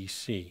 5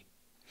 BC.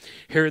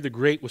 Herod the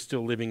Great was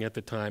still living at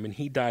the time, and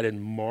he died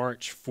in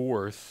March of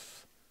 4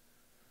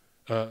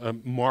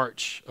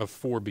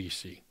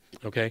 BC.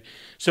 Okay,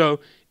 so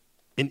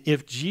and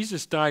if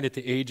Jesus died at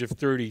the age of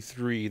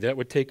 33, that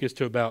would take us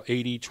to about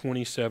AD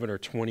 27 or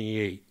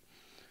 28.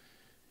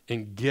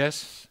 And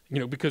guess,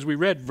 because we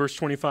read verse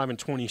 25 and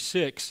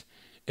 26.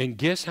 And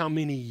guess how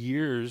many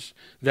years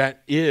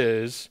that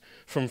is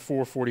from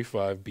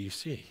 445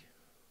 BC?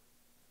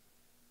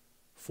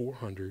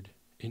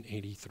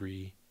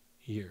 483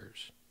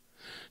 years.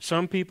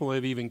 Some people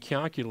have even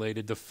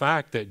calculated the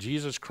fact that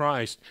Jesus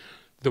Christ,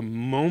 the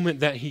moment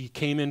that he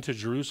came into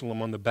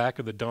Jerusalem on the back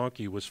of the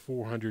donkey, was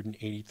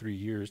 483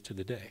 years to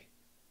the day.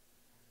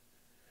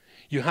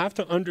 You have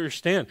to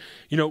understand,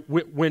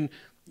 when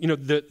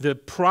the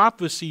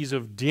prophecies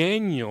of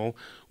Daniel,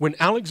 when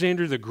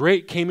Alexander the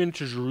Great came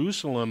into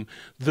Jerusalem,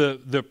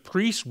 the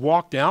priests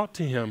walked out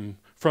to him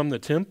from the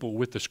temple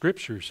with the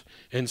scriptures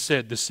and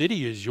said, the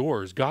city is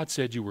yours. God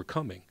said you were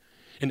coming.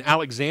 And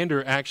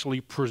Alexander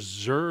actually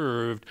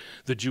preserved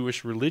the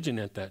Jewish religion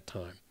at that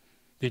time.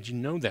 Did you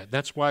know that?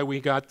 That's why we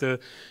got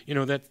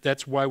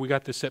that's why we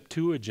got the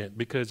Septuagint,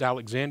 because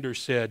Alexander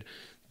said,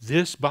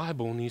 this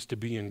Bible needs to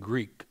be in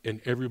Greek,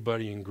 and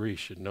everybody in Greece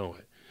should know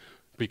it,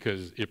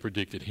 because it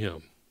predicted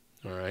him.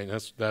 All right,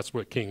 that's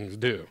what kings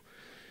do,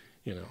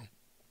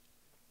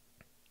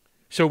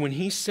 So when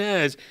he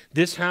says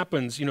this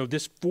happens,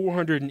 this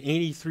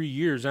 483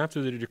 years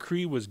after the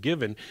decree was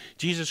given,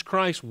 Jesus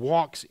Christ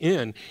walks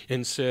in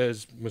and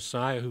says,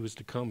 Messiah who is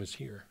to come is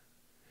here.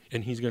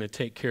 And he's going to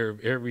take care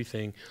of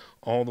everything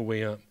all the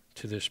way up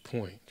to this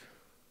point.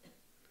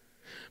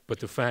 But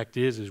the fact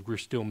is we're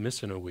still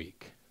missing a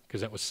week, because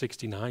that was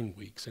 69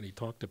 weeks that he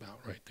talked about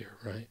right there,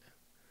 right?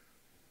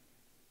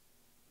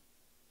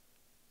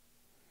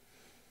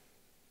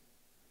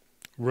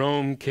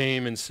 Rome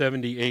came in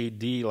 70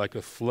 AD like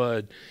a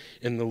flood,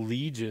 and the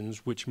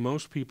legions, which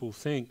most people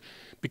think,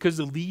 because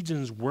the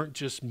legions weren't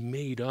just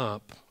made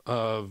up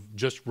of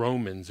just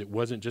Romans, it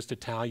wasn't just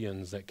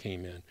Italians that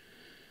came in.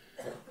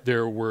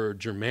 There were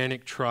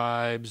Germanic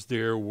tribes,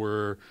 there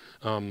were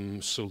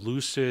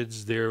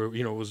Seleucids,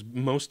 it was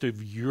most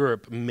of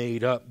Europe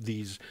made up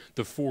the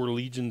 4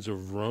 legions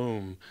of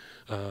Rome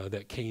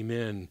that came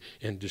in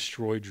and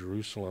destroyed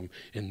Jerusalem.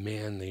 And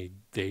man,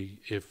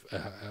 if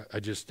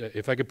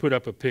I could put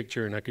up a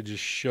picture and I could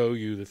just show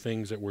you the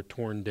things that were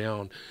torn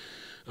down.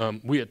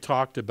 We had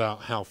talked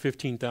about how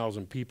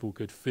 15,000 people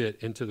could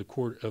fit into the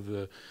court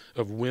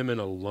of women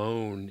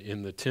alone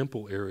in the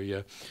temple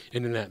area,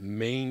 and in that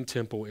main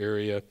temple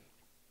area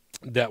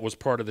that was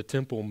part of the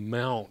Temple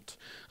Mount,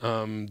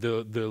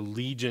 the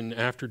legion,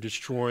 after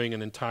destroying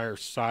an entire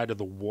side of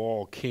the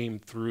wall, came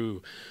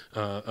through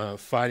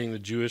fighting the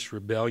Jewish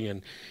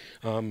rebellion,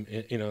 and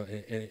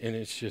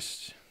it's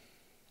just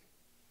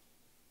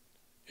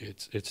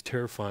it's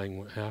terrifying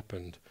what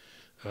happened.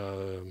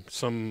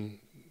 Some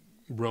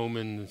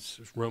Roman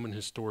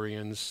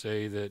historians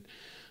say that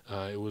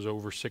it was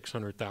over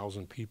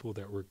 600,000 people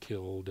that were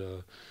killed.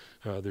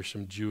 There's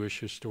some Jewish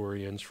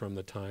historians from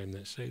the time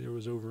that say there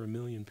was over 1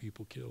 million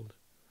people killed.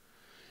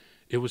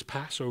 It was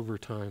Passover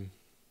time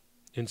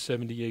in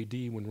 70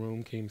 AD when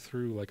Rome came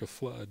through like a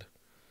flood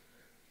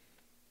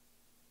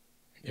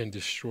and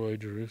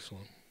destroyed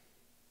Jerusalem.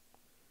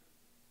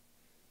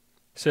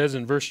 It says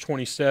in verse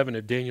 27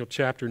 of Daniel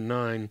chapter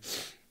 9,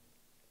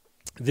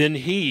 then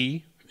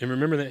he, and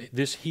remember that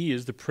this he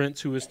is the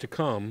prince who is to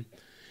come,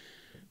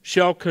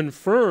 shall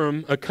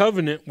confirm a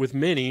covenant with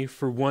many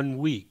for 1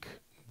 week.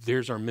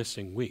 There's our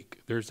missing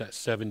week. There's that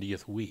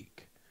 70th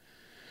week.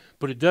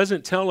 But it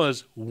doesn't tell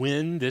us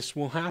when this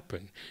will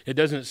happen. It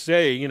doesn't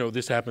say,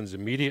 this happens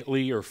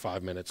immediately or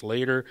 5 minutes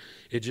later.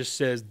 It just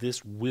says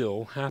this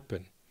will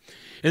happen.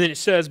 And then it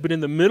says, but in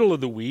the middle of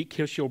the week,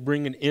 he shall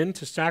bring an end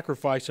to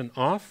sacrifice and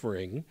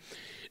offering,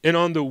 and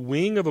on the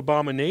wing of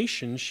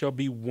abomination shall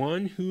be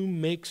one who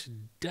makes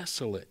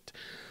desolate.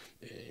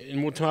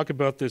 And we'll talk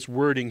about this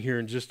wording here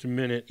in just a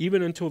minute.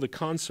 Even until the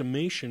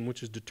consummation,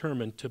 which is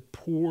determined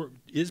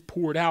is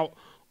poured out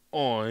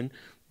on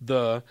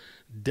the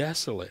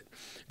desolate.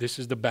 This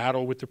is the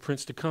battle with the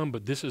prince to come,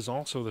 but this is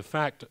also the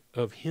fact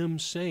of him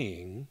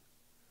saying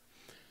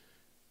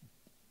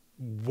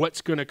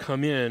what's going to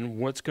come in,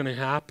 what's going to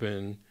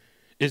happen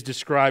is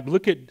described.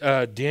 Look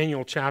at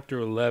Daniel chapter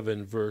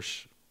 11,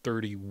 verse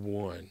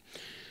 31.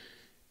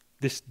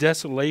 This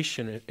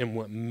desolation and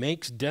what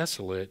makes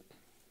desolate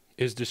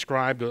is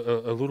described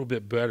a little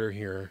bit better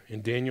here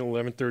in Daniel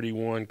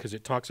 11:31, because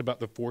it talks about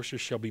the forces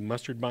shall be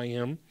mustered by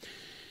him.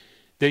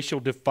 They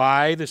shall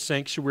defy the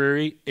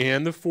sanctuary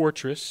and the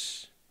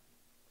fortress.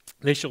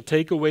 They shall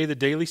take away the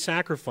daily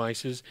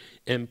sacrifices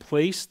and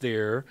place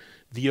there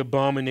the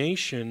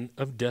abomination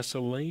of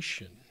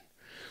desolation.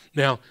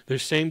 Now, the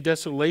same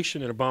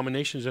desolation and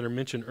abominations that are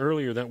mentioned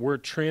earlier, that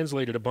word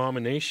translated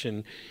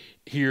abomination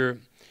here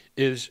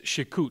is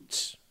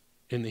shekuts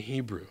in the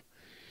Hebrew.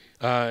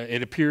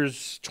 It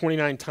appears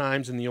 29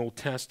 times in the Old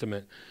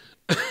Testament,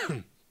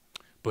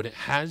 but it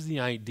has the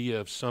idea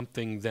of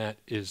something that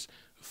is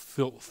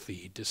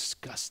filthy,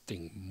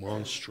 disgusting,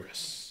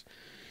 monstrous.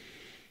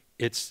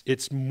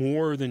 It's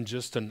more than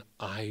just an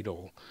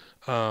idol.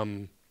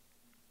 And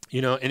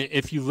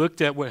if you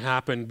looked at what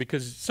happened,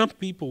 because some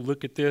people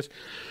look at this,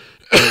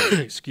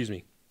 excuse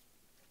me,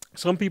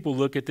 some people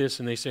look at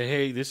this and they say,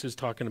 hey, this is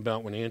talking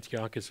about when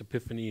Antiochus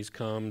Epiphanes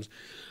comes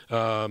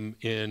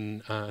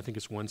in, I think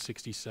it's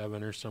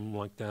 167 or something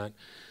like that.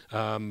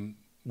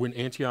 When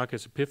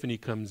Antiochus Epiphanes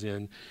comes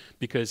in,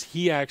 because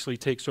he actually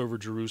takes over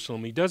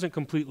Jerusalem. He doesn't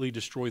completely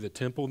destroy the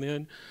temple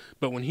then,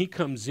 but when he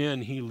comes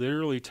in, he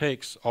literally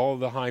takes all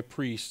the high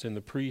priests and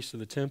the priests of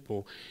the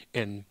temple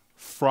and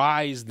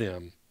fries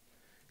them.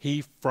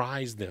 He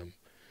fries them.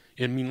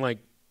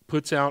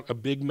 Puts out a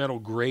big metal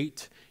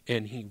grate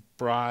and he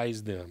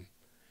fries them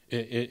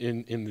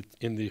in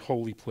the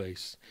holy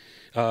place.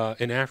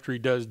 And after he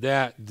does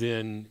that,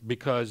 then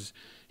because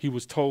he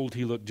was told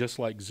he looked just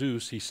like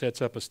Zeus, he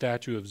sets up a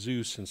statue of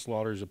Zeus and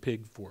slaughters a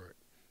pig for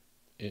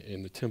it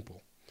in the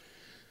temple.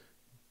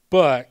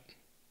 But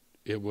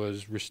it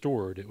was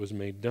restored. It was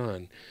made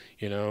done.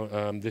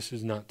 This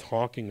is not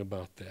talking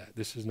about that.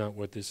 This is not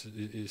what this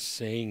is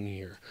saying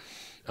here.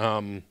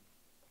 And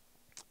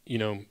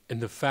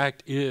the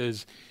fact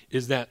is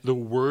that the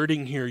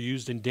wording here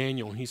used in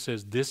Daniel, he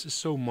says, this is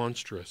so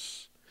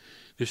monstrous,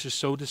 this is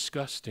so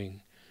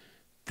disgusting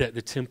that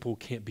the temple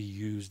can't be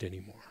used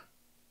anymore.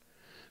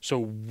 So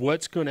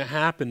what's going to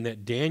happen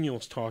that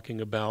Daniel's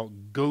talking about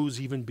goes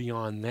even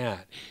beyond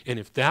that. And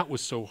if that was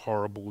so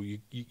horrible,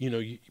 we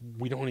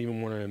don't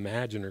even want to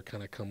imagine or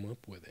kind of come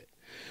up with it.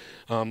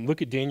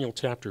 Look at Daniel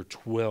chapter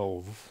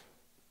 12.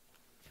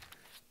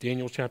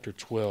 Daniel chapter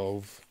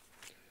 12,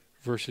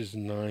 verses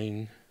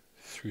 9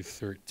 through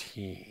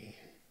 13.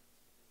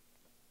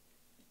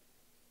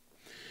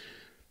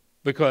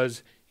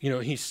 Because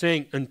he's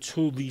saying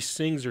until these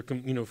things are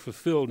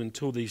fulfilled,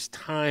 until these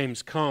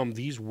times come,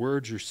 these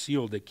words are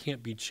sealed. They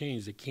can't be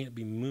changed. They can't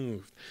be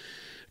moved.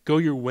 Go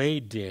your way,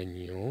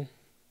 Daniel.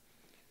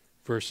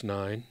 Verse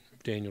 9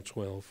 of Daniel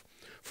 12.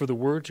 For the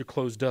words are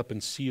closed up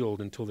and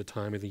sealed until the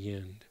time of the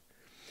end.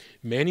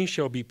 Many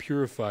shall be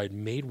purified,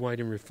 made white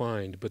and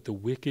refined, but the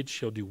wicked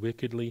shall do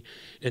wickedly,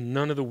 and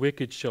none of the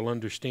wicked shall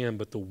understand,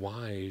 but the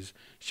wise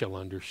shall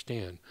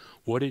understand.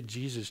 What did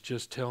Jesus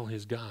just tell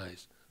his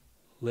guys?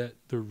 Let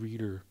the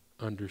reader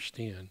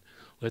understand.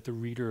 Let the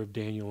reader of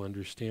Daniel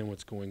understand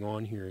what's going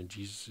on here. And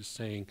Jesus is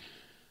saying,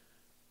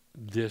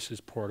 this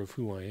is part of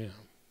who I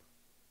am.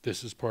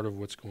 This is part of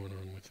what's going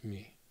on with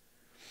me.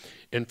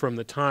 And from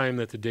the time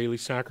that the daily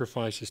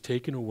sacrifice is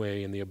taken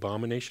away and the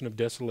abomination of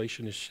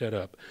desolation is set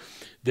up,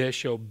 there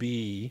shall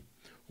be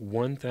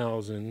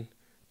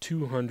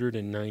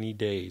 1,290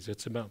 days.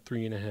 That's about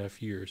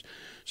 3.5 years.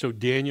 So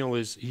Daniel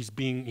he's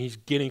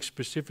getting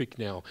specific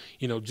now.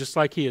 Just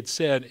like he had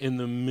said, in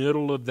the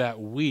middle of that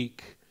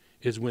week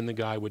is when the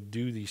guy would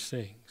do these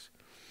things.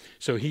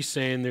 So he's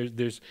saying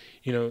there's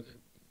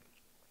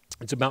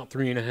it's about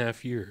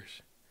 3.5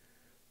 years.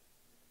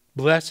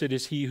 Blessed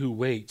is he who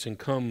waits and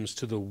comes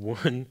to the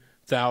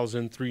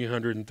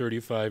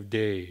 1,335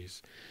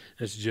 days.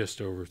 That's just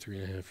over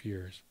 3.5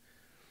 years.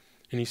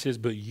 And he says,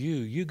 but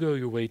you go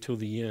your way till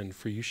the end,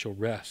 for you shall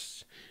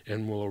rest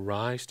and will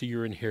arise to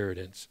your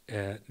inheritance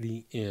at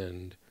the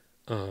end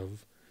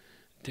of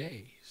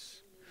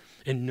days.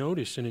 And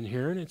notice, an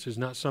inheritance is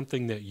not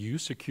something that you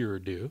secure or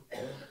do.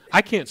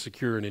 I can't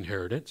secure an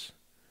inheritance.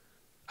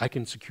 I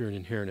can secure an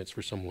inheritance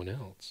for someone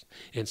else.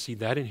 And see,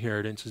 that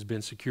inheritance has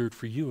been secured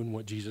for you in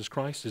what Jesus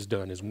Christ has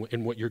done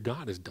and what your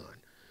God has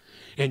done.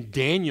 And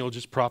Daniel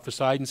just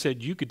prophesied and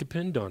said you could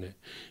depend on it.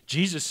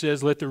 Jesus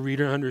says, let the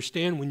reader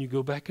understand when you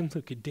go back and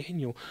look at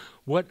Daniel,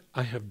 what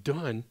I have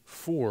done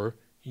for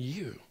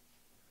you.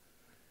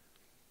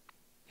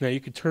 Now you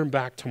could turn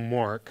back to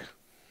Mark.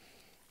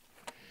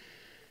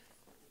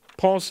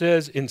 Paul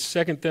says in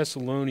 2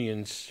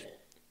 Thessalonians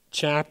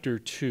chapter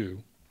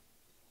 2,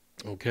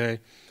 okay,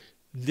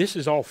 this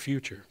is all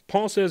future.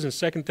 Paul says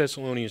in 2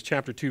 Thessalonians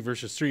chapter 2,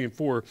 verses 3 and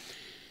 4,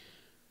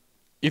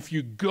 if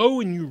you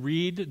go and you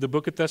read the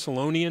book of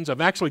Thessalonians,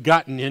 I've actually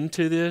gotten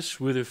into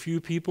this with a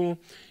few people,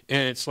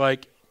 and it's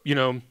like,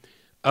 we're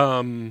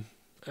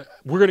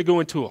going to go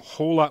into a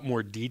whole lot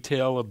more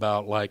detail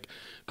about like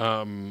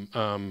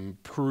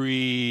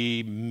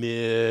pre,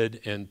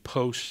 mid, and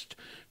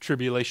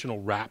post-tribulational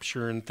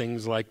rapture and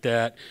things like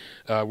that.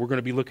 We're going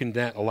to be looking at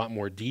that a lot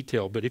more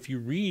detail. But if you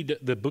read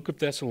the book of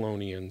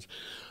Thessalonians,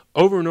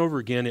 over and over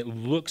again, it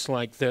looks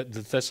like that the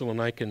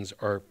Thessalonians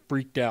are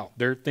freaked out.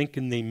 They're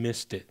thinking they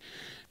missed it.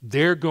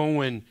 They're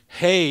going,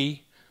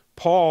 hey,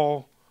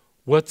 Paul,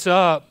 what's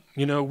up?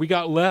 We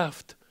got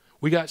left.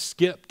 We got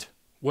skipped.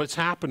 What's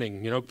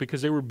happening?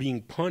 Because they were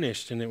being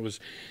punished, and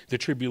the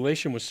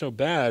tribulation was so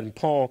bad. And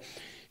Paul,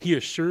 he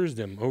assures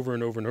them over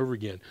and over and over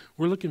again,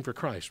 we're looking for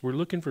Christ. We're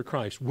looking for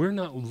Christ. We're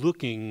not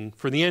looking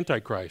for the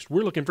Antichrist.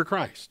 We're looking for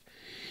Christ.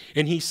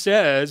 And he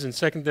says in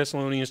 2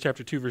 Thessalonians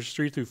chapter 2, verses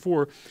 3 through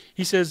 4,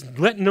 he says,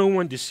 let no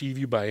one deceive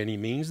you by any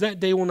means. That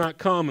day will not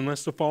come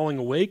unless the falling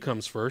away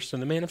comes first and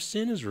the man of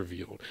sin is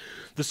revealed,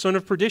 the son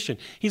of perdition.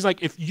 He's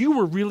like, if you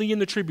were really in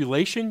the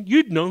tribulation,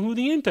 you'd know who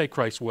the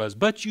Antichrist was,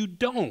 but you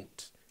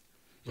don't.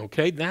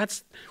 Okay,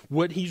 that's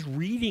what he's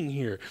reading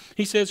here.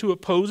 He says, who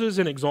opposes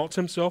and exalts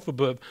himself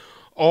above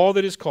all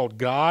that is called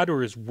God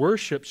or is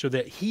worshipped, so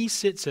that he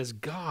sits as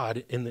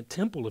God in the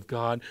temple of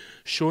God,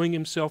 showing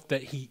himself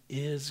that he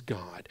is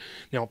God.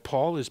 Now,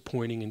 Paul is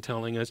pointing and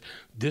telling us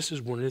this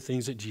is one of the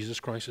things that Jesus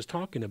Christ is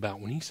talking about.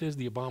 When he says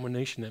the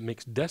abomination that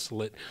makes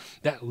desolate,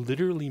 that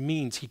literally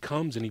means he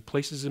comes and he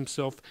places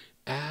himself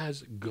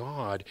as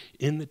God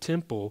in the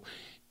temple,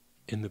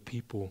 and the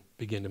people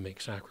begin to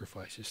make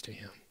sacrifices to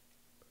him.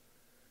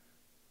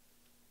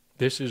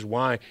 This is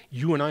why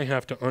you and I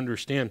have to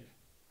understand,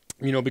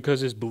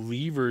 because as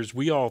believers,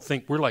 we all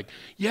think, we're like,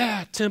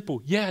 yeah,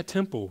 temple.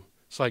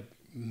 It's like,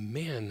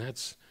 man,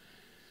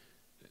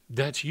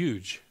 that's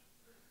huge,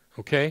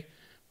 okay?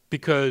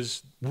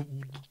 Because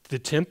the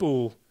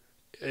temple,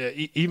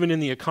 even in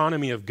the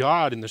economy of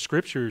God in the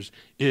scriptures,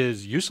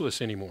 is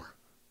useless anymore.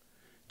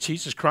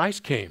 Jesus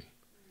Christ came.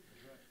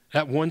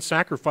 That one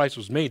sacrifice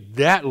was made.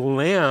 That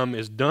lamb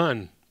is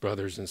done,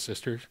 brothers and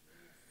sisters.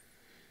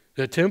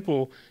 The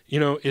temple,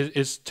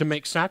 is to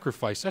make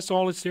sacrifice. That's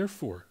all it's there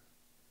for.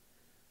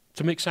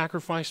 To make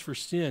sacrifice for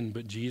sin,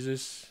 but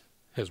Jesus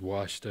has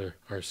washed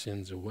our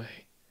sins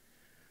away.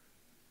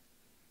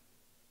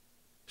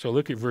 So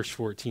look at verse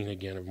 14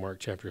 again of Mark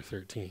chapter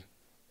 13.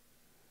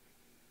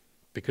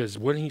 Because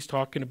what he's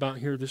talking about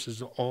here, this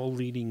is all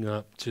leading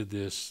up to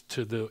this,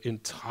 to the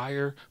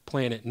entire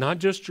planet, not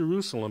just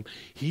Jerusalem.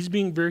 He's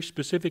being very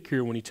specific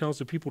here when he tells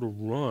the people to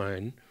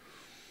run.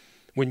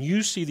 When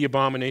you see the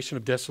abomination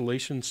of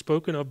desolation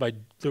spoken of by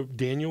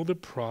Daniel the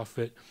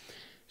prophet,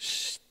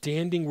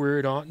 standing where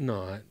it ought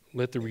not,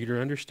 let the reader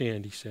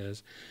understand, he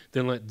says,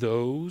 then let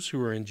those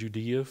who are in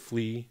Judea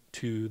flee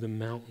to the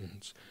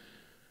mountains.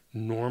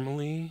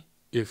 Normally,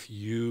 if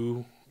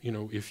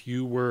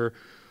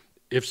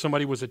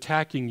somebody was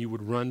attacking, you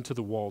would run to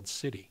the walled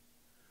city.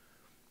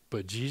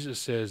 But Jesus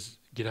says,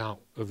 get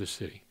out of the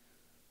city.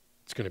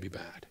 It's going to be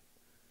bad.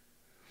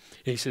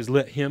 And he says,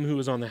 let him who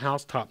is on the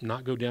housetop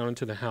not go down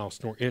into the house,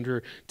 nor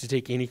enter to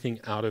take anything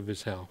out of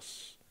his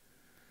house.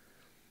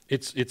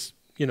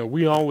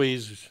 We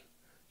always,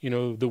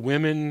 the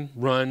women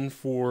run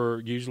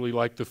for usually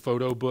like the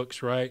photo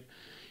books, right?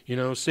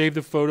 Save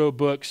the photo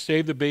books,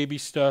 save the baby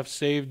stuff,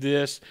 save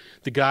this.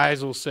 The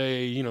guys will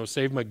say,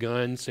 save my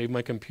gun, save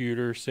my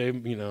computer,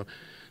 save,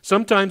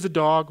 sometimes the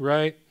dog,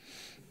 right?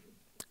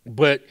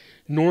 But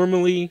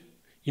normally,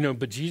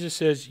 but Jesus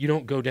says you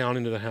don't go down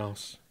into the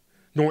house,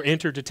 nor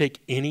enter to take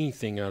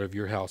anything out of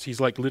your house. He's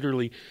like,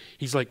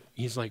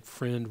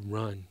 friend,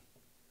 run.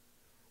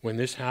 When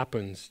this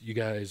happens, you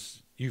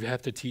guys, you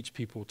have to teach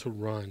people to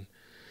run.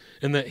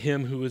 And let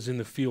him who is in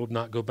the field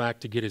not go back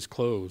to get his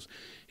clothes.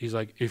 He's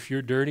like, if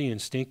you're dirty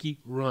and stinky,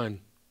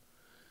 run.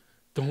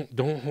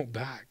 Don't hold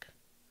back.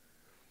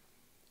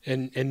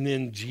 And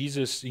then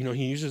Jesus, he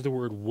uses the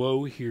word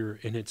woe here,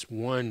 and it's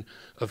one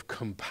of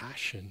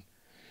compassion.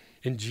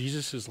 And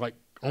Jesus is like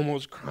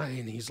almost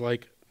crying. He's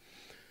like,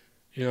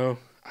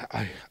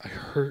 I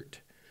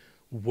hurt.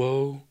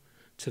 Woe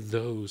to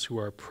those who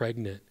are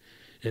pregnant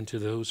and to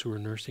those who are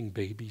nursing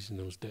babies in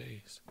those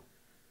days.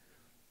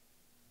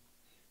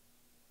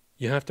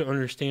 You have to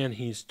understand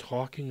he's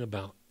talking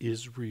about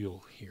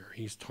Israel here.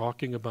 He's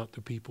talking about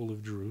the people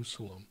of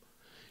Jerusalem.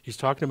 He's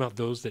talking about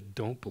those that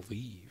don't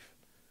believe.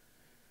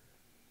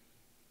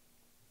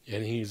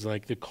 And he's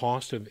like, the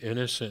cost of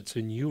innocence.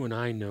 And you and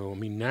I know, I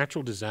mean,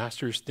 natural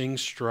disasters, things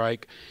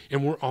strike,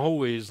 and we're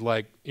always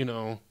like,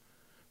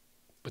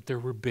 but there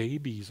were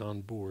babies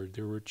on board.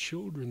 There were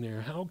children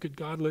there. How could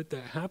God let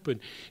that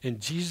happen?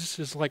 And Jesus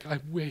is like, I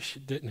wish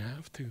it didn't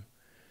have to.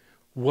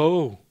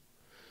 Whoa.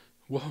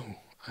 Man,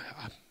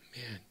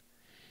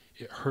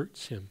 it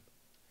hurts him.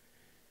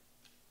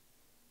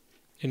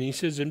 And he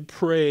says, and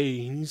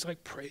pray. And he's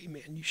like, pray,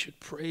 man, you should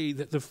pray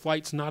that the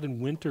flight's not in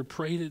winter.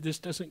 Pray that this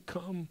doesn't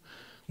come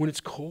when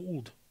it's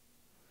cold.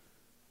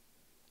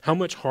 How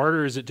much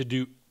harder is it to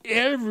do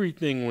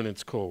everything when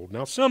it's cold?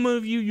 Now, some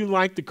of you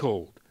like the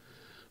cold,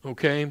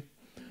 okay?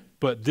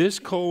 But this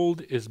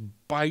cold is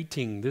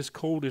biting. This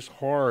cold is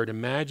hard.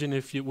 Imagine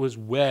if it was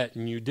wet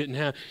and you didn't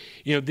have,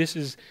 this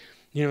is,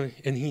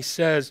 and he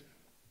says,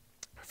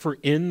 for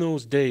in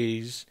those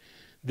days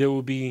there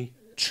will be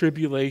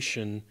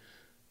tribulation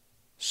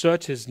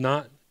such as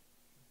not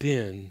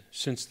been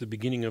since the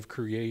beginning of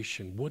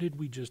creation. What did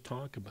we just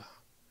talk about?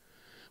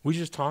 We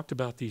just talked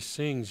about these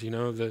things,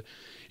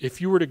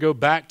 if you were to go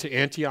back to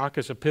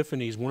Antiochus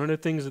Epiphanes, one of the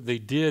things that they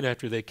did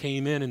after they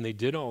came in and they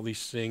did all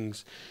these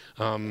things,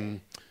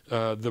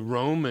 the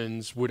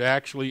Romans would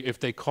actually, if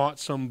they caught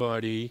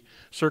somebody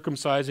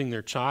circumcising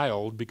their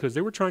child, because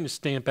they were trying to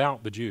stamp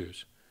out the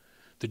Jews,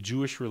 the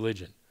Jewish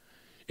religion.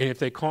 And if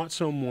they caught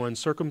someone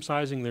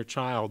circumcising their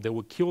child, they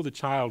would kill the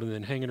child and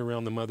then hang it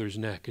around the mother's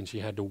neck, and she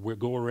had to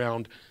go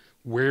around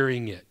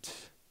wearing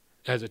it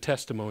as a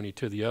testimony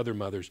to the other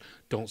mothers,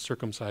 don't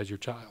circumcise your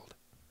child.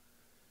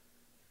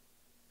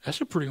 That's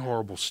some pretty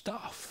horrible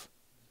stuff.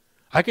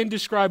 I can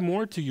describe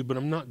more to you, but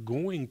I'm not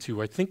going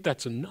to. I think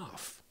that's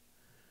enough.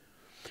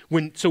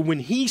 So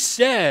when he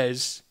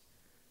says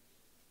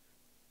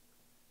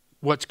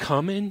what's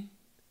coming,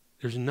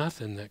 there's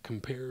nothing that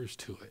compares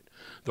to it.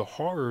 The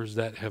horrors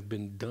that have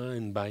been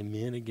done by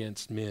men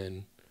against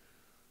men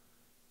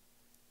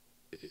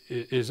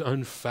is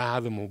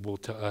unfathomable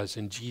to us,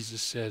 and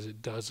Jesus says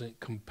it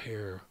doesn't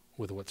compare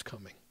with what's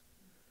coming.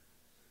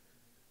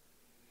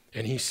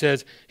 And he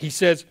says,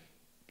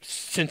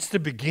 since the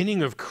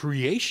beginning of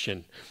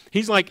creation,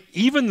 he's like,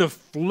 even the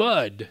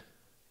flood,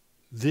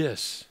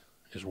 this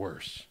is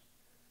worse.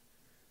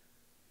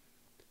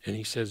 And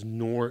he says,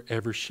 nor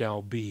ever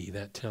shall be.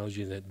 That tells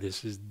you that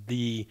this is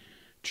the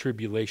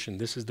tribulation.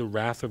 This is the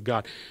wrath of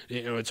God.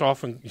 It's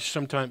often,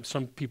 sometimes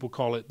some people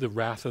call it the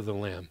wrath of the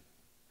Lamb.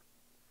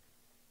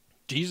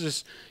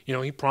 Jesus,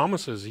 he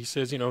promises, he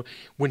says,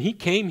 when he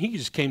came, he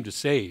just came to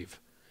save,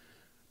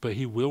 but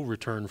he will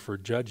return for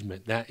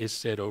judgment. That is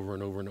said over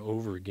and over and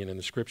over again in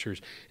the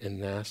scriptures,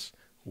 and that's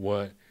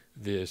what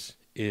this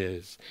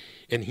is.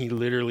 And he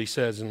literally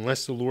says,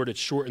 unless the Lord had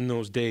shortened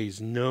those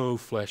days, no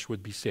flesh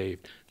would be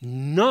saved.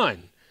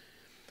 None.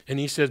 And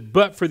he says,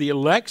 but for the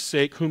elect's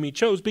sake whom he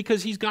chose,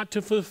 because he's got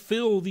to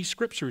fulfill these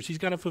scriptures. He's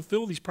got to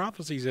fulfill these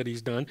prophecies that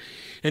he's done.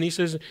 And he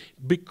says,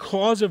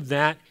 because of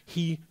that,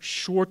 he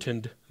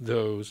shortened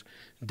those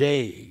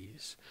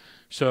days.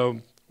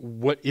 So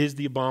what is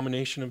the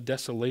abomination of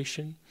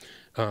desolation?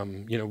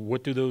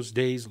 What do those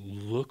days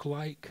look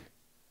like?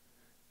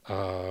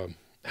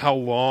 How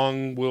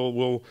long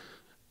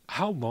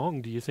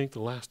do you think the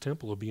last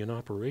temple will be in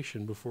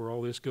operation before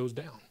all this goes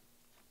down?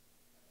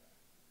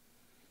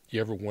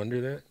 You ever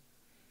wonder that?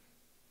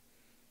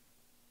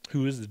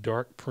 Who is the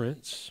dark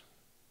prince,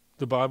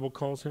 the Bible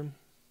calls him?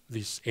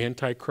 This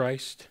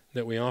Antichrist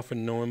that we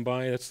often know him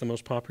by, that's the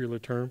most popular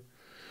term.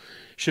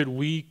 Should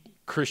we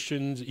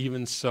Christians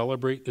even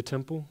celebrate the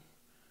temple?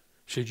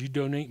 Should you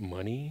donate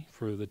money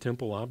for the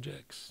temple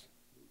objects?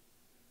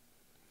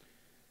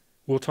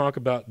 We'll talk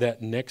about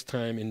that next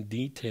time in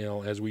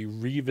detail as we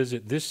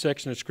revisit this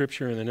section of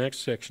Scripture and the next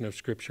section of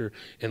Scripture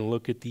and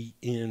look at the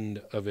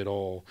end of it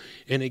all.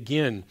 And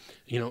again,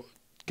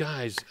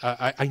 guys,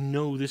 I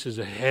know this is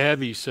a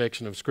heavy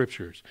section of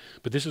Scriptures,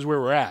 but this is where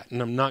we're at,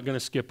 and I'm not going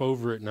to skip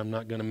over it, and I'm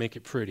not going to make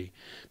it pretty,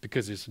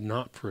 because it's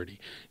not pretty.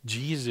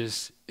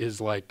 Jesus is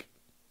like,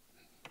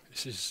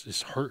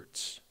 this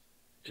hurts.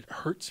 It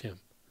hurts him.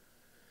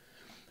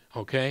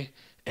 Okay?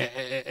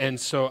 And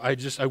so I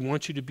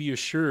want you to be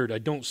assured. I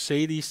don't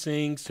say these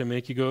things to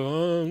make you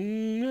go,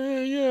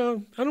 yeah,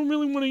 I don't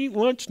really want to eat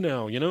lunch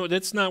now.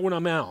 That's not when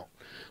I'm out.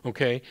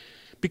 Okay?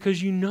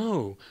 Because you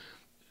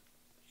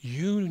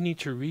need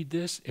to read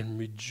this and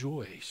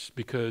rejoice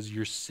because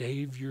your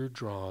Savior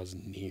draws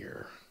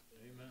near.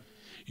 Amen.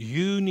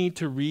 You need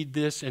to read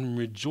this and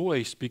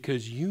rejoice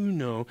because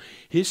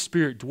His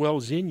Spirit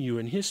dwells in you,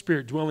 and His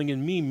Spirit dwelling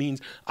in me means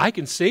I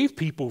can save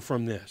people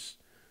from this.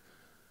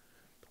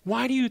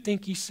 Why do you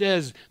think he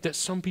says that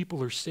some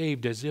people are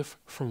saved as if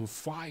from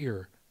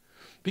fire?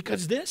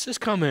 Because this is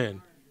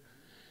coming.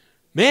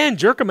 Man,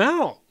 jerk them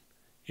out.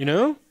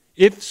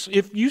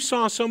 If you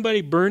saw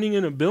somebody burning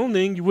in a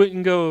building, you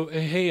wouldn't go,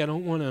 hey, I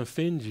don't want to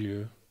offend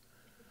you,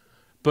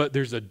 but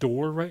there's a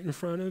door right in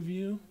front of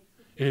you,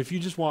 and if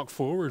you just walk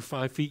forward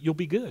 5 feet, you'll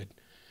be good.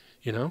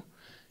 You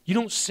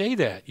don't say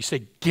that. You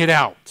say, get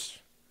out.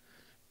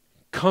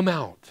 Come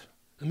out.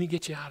 Let me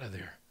get you out of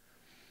there.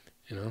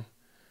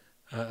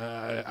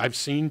 I've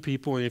seen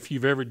people, and if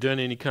you've ever done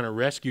any kind of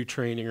rescue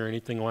training or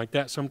anything like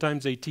that,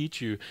 sometimes they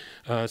teach you,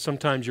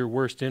 sometimes your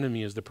worst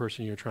enemy is the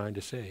person you're trying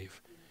to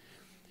save.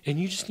 And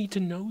you just need to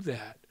know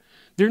that.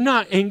 They're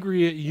not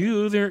angry at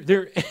you.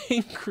 They're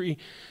angry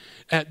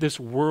at this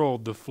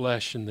world, the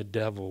flesh, and the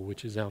devil,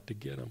 which is out to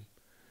get them.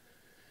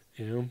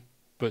 You know?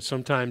 But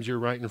sometimes you're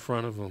right in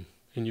front of them,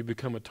 and you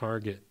become a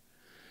target.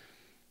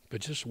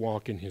 But just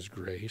walk in his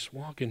grace,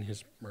 walk in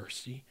his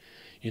mercy.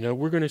 You know,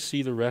 we're going to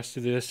see the rest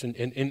of this, and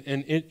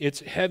it's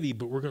heavy,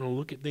 but we're going to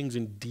look at things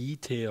in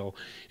detail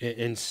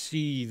and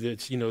see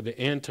that, you know, the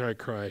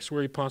Antichrist,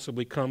 where he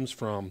possibly comes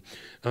from.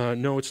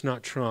 No, it's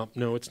not Trump.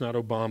 No, it's not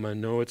Obama.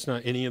 No, it's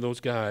not any of those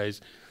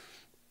guys.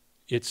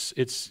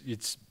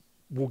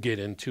 We'll get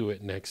into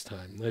it next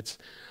time. Let's,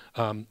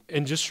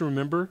 and just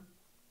remember,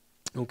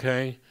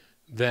 okay,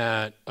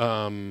 that,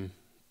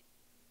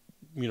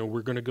 you know,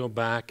 we're going to go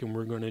back and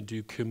we're going to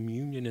do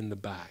communion in the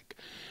back.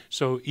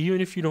 So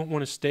even if you don't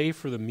want to stay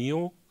for the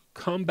meal,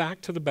 come back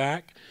to the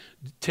back,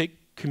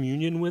 take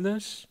communion with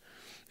us.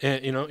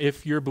 And, you know,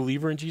 if you're a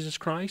believer in Jesus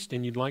Christ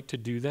and you'd like to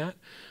do that,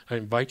 I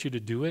invite you to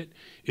do it.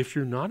 If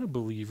you're not a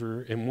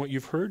believer and what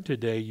you've heard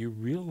today, you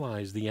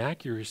realize the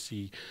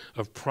accuracy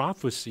of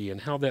prophecy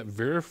and how that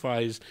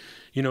verifies,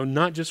 you know,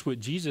 not just what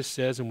Jesus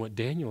says and what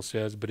Daniel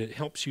says, but it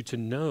helps you to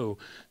know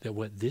that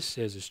what this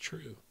says is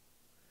true.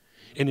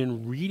 And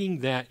in reading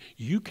that,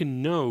 you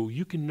can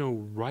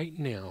know right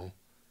now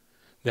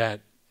that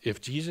if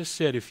Jesus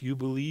said, if you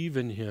believe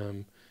in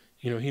him,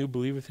 you know, he who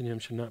believeth in him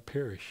shall not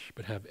perish,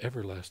 but have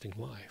everlasting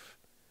life.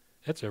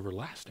 That's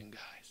everlasting,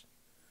 guys.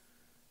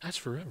 That's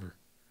forever.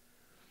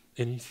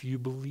 And if you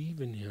believe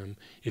in him,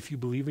 if you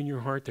believe in your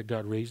heart that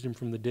God raised him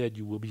from the dead,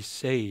 you will be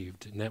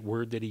saved. And that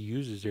word that he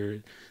uses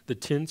there, the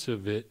tense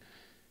of it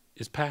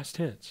is past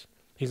tense.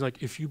 He's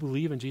like, if you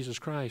believe in Jesus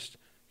Christ,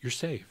 you're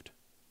saved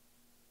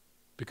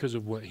because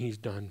of what he's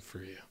done for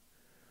you.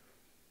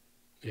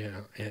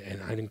 Yeah,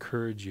 and I'd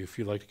encourage you, if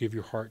you'd like to give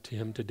your heart to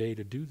him today,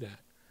 to do that.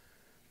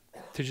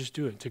 To just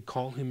do it, to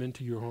call him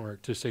into your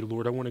heart, to say,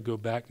 Lord, I want to go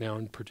back now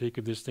and partake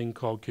of this thing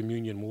called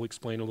communion. We'll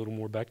explain a little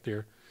more back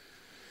there.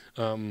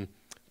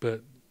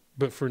 But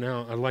for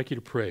now, I'd like you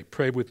to pray.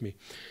 Pray with me.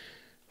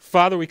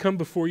 Father, we come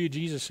before you,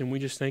 Jesus, and we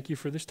just thank you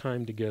for this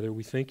time together.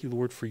 We thank you,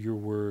 Lord, for your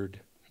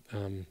word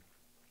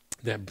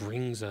that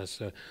brings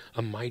us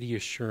a mighty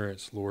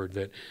assurance, Lord,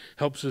 that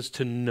helps us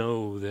to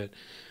know that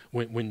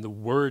when the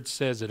word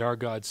says that our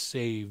God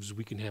saves,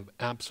 we can have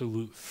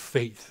absolute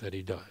faith that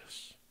he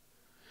does.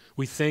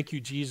 We thank you,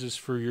 Jesus,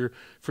 for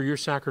your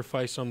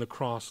sacrifice on the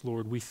cross,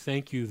 Lord. We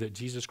thank you that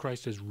Jesus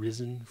Christ has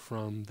risen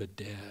from the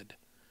dead.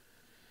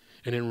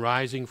 And in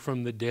rising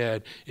from the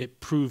dead, it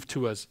proved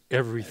to us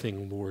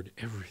everything, Lord,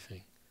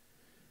 everything.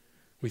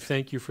 We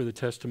thank you for the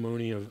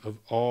testimony of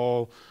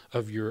all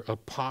of your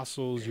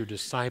apostles, your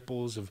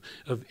disciples, of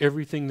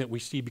everything that we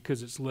see,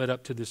 because it's led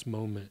up to this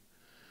moment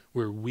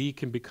where we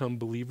can become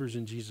believers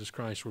in Jesus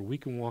Christ, where we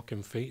can walk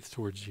in faith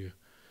towards you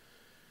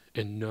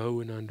and know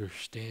and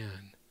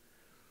understand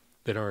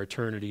that our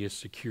eternity is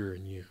secure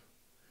in you.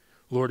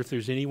 Lord, if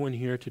there's anyone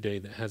here today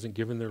that hasn't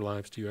given their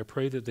lives to you, I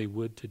pray that they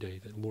would today,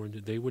 that, Lord,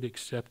 that they would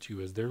accept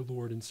you as their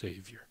Lord and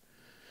Savior,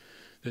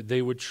 that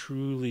they would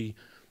truly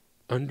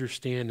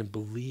understand and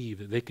believe,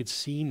 that they could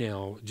see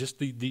now just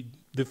the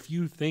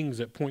few things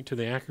that point to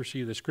the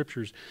accuracy of the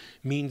scriptures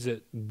means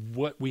that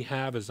what we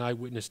have as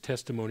eyewitness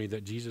testimony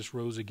that Jesus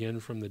rose again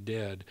from the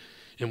dead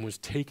and was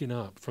taken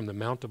up from the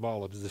Mount of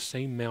Olives, the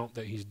same mount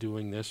that he's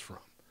doing this from.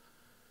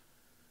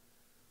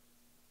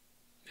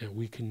 And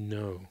we can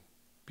know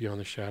beyond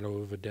the shadow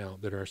of a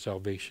doubt that our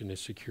salvation is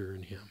secure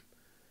in him.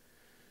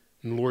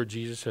 And Lord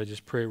Jesus, I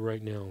just pray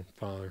right now,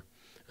 Father,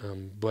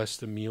 bless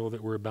the meal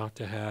that we're about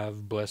to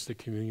have. Bless the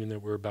communion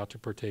that we're about to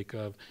partake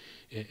of.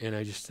 And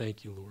I just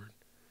thank you, Lord.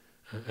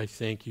 I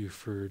thank you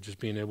for just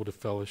being able to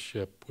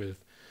fellowship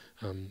with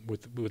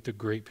the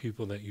great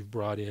people that you've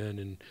brought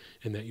in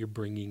and that you're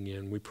bringing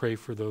in. We pray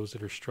for those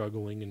that are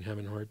struggling and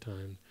having a hard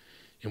time.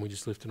 And we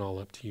just lift it all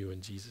up to you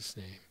in Jesus'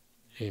 name.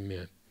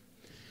 Amen.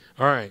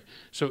 All right.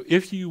 So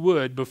if you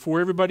would, before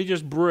everybody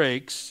just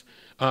breaks,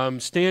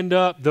 stand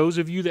up. Those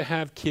of you that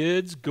have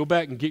kids, go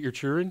back and get your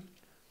children.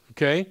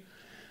 Okay?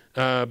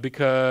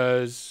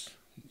 Because,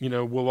 you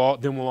know, we'll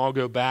all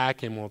go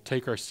back and we'll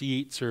take our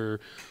seats, or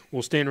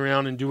we'll stand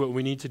around and do what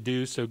we need to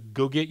do. So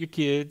go get your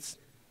kids.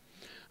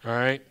 All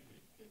right.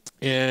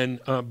 And,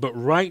 but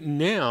right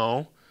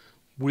now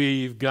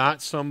we've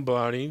got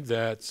somebody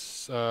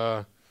that's,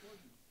 Who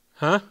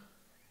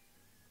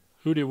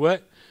did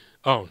what?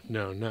 Oh,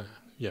 no.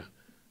 Yeah.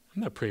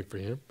 I'm not praying for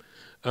him.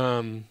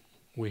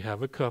 We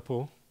have a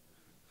couple.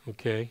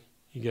 Okay.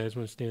 You guys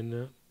want to stand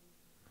up?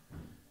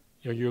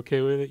 Are you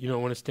okay with it? You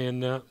don't want to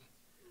stand up?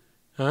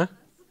 Huh?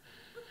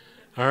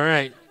 All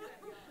right.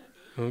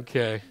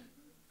 Okay.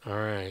 All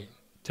right.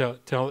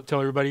 Tell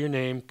everybody your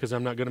name, because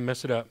I'm not going to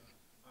mess it up.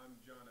 I'm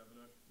John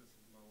Evanook. This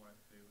is my wife,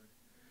 Taylor.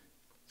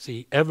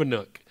 See,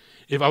 Evanook.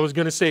 If I was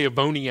going to say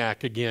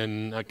Avoniac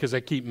again, because I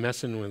keep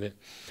messing with it.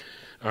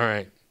 All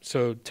right.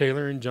 So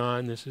Taylor and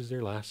John, this is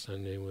their last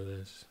Sunday with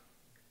us.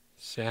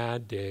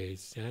 Sad days,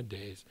 sad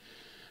days.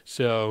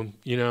 So,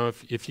 you know,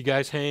 if you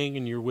guys hang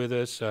and you're with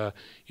us,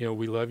 you know,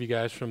 we love you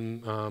guys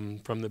from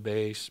the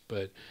base,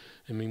 but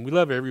I mean, we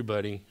love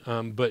everybody,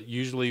 but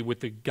usually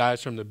with the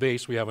guys from the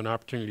base, we have an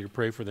opportunity to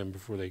pray for them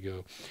before they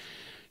go.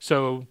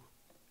 So,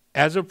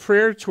 as a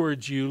prayer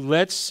towards you,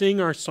 let's sing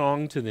our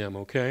song to them,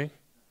 okay?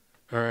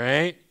 All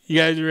right? You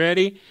guys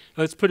ready?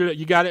 Let's put it,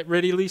 you got it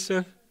ready,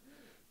 Lisa?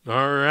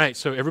 All right,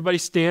 so everybody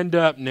stand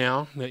up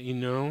now that you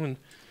know, and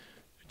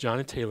John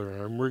and Taylor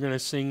are, and we're going to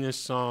sing this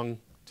song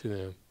to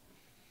them.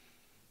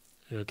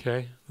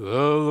 Okay? The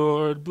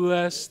Lord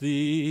bless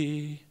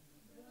thee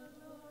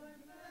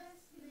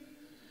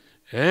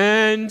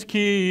and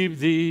keep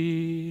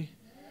thee.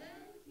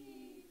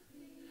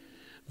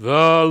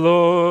 The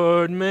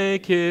Lord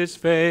make his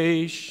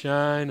face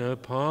shine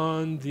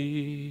upon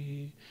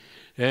thee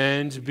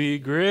and be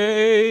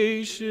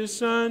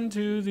gracious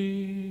unto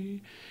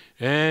thee,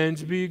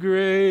 and be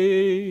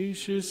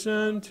gracious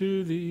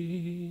unto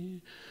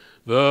thee.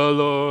 The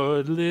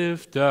Lord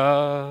lift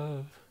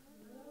up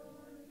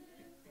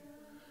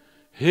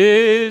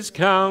his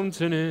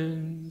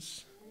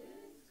countenance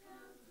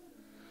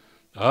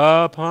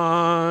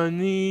upon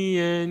thee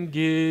and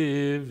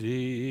give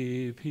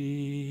thee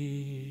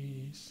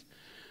peace.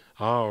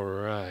 All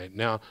right.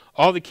 Now,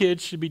 all the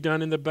kids should be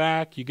done in the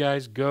back. You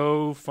guys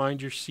go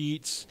find your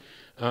seats.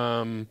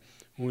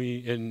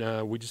 We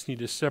just need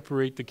to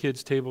separate the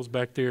kids' tables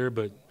back there.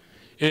 But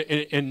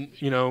and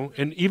you know,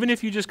 and even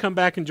if you just come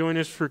back and join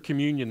us for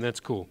communion, that's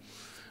cool.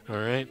 All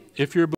right. If you're